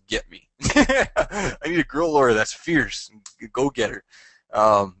seem not to get me. I need a girl lawyer that's fierce, go-getter.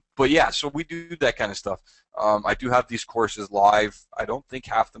 But yeah, so we do that kind of stuff. I do have these courses live. I don't think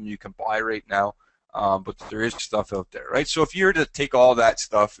half of them you can buy right now, but there is stuff out there, right? So if you were to take all that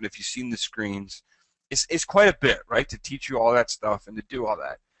stuff, and if you've seen the screens, it's quite a bit, right, to teach you all that stuff and to do all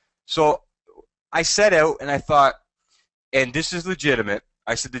that. So I set out and I thought, and this is legitimate,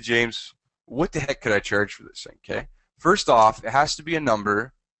 I said to James, what the heck could I charge for this thing, okay? First off, it has to be a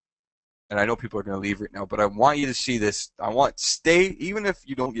number, and I know people are going to leave right now, but I want you to see this. I want stay, even if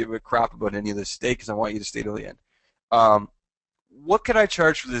you don't give a crap about any of this, stay, because I want you to stay till the end. What could I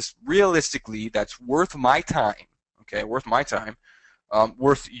charge for this realistically that's worth my time, okay, worth my time,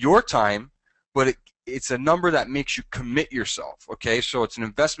 worth your time, but it's a number that makes you commit yourself, okay? So it's an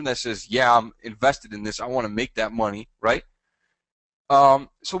investment that says, yeah, I'm invested in this. I want to make that money, right?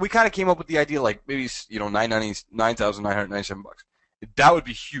 So we kind of came up with the idea, like maybe, you know, $9,997 bucks. That would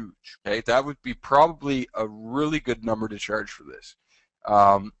be huge, okay? That would be probably a really good number to charge for this.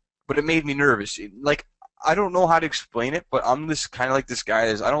 But it made me nervous. Like, I don't know how to explain it, but I'm this kind of like this guy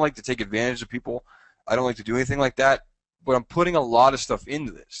is. I don't like to take advantage of people. I don't like to do anything like that. But I'm putting a lot of stuff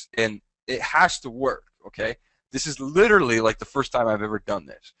into this, and it has to work, okay? This is literally like the first time I've ever done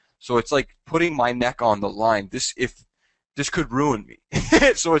this. So it's like putting my neck on the line. This could ruin me.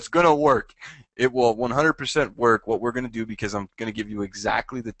 So it's going to work. It will 100% work what we're going to do, because I'm going to give you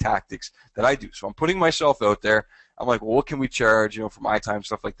exactly the tactics that I do. So I'm putting myself out there. I'm like, well, what can we charge, you know, for my time,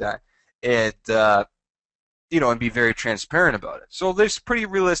 stuff like that. And, you know, and be very transparent about it. So there's pretty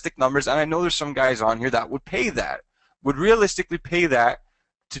realistic numbers, and I know there's some guys on here that would pay that, would realistically pay that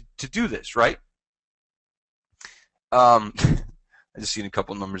to do this, right? I just seen a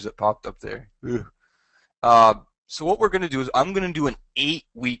couple numbers that popped up there. So what we're going to do is I'm going to do an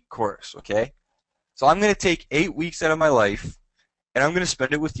 8-week course, okay? So I'm going to take 8 weeks out of my life, and I'm going to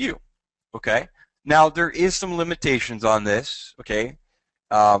spend it with you, okay? Now, there is some limitations on this, okay?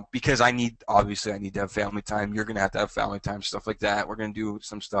 Because obviously I need to have family time. You're going to have family time, stuff like that. We're going to do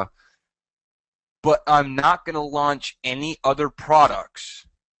some stuff. But I'm not going to launch any other products,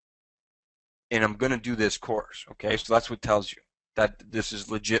 and I'm going to do this course, okay? So that's what tells you that this is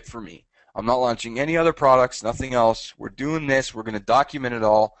legit for me. I'm not launching any other products, nothing else. We're doing this. We're going to document it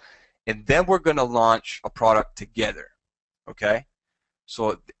all, and then we're going to launch a product together, okay?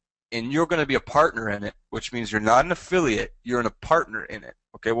 So, and you're going to be a partner in it, which means you're not an affiliate. You're a partner in it,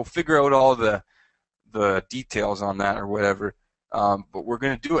 okay? We'll figure out all the details on that or whatever, but we're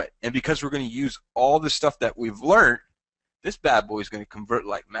going to do it. And because we're going to use all the stuff that we've learned, this bad boy is going to convert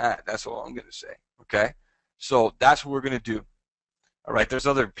like mad. That's all I'm going to say, okay? So that's what we're going to do. All right, there's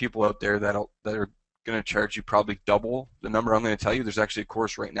other people out there that are going to charge you probably double the number I'm going to tell you. There's actually a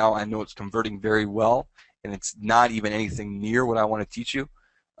course right now. I know it's converting very well, and it's not even anything near what I want to teach you.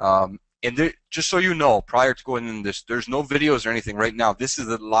 And there, just so you know, prior to going into this, there's no videos or anything right now. This is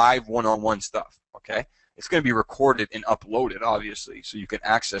the live one-on-one stuff, okay? It's going to be recorded and uploaded, obviously, so you can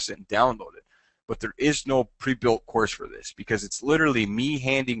access it and download it. But there is no pre-built course for this, because it's literally me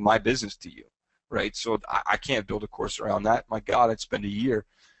handing my business to you. Right, so I can't build a course around that. My God, I'd spend a year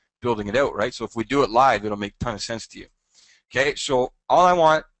building it out, right? So if we do it live, it'll make a ton of sense to you. Okay, so all I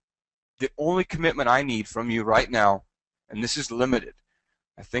want, the only commitment I need from you right now, and this is limited.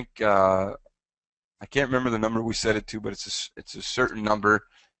 I think I can't remember the number we set it to, but it's a certain number,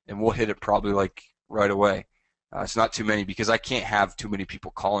 and we'll hit it probably like right away. It's not too many, because I can't have too many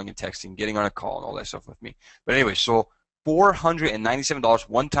people calling and texting, getting on a call and all that stuff with me. But anyway, so $497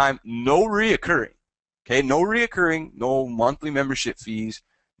 one time, no reoccurring. Okay, no reoccurring, no monthly membership fees,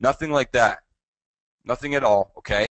 nothing like that. Nothing at all, okay?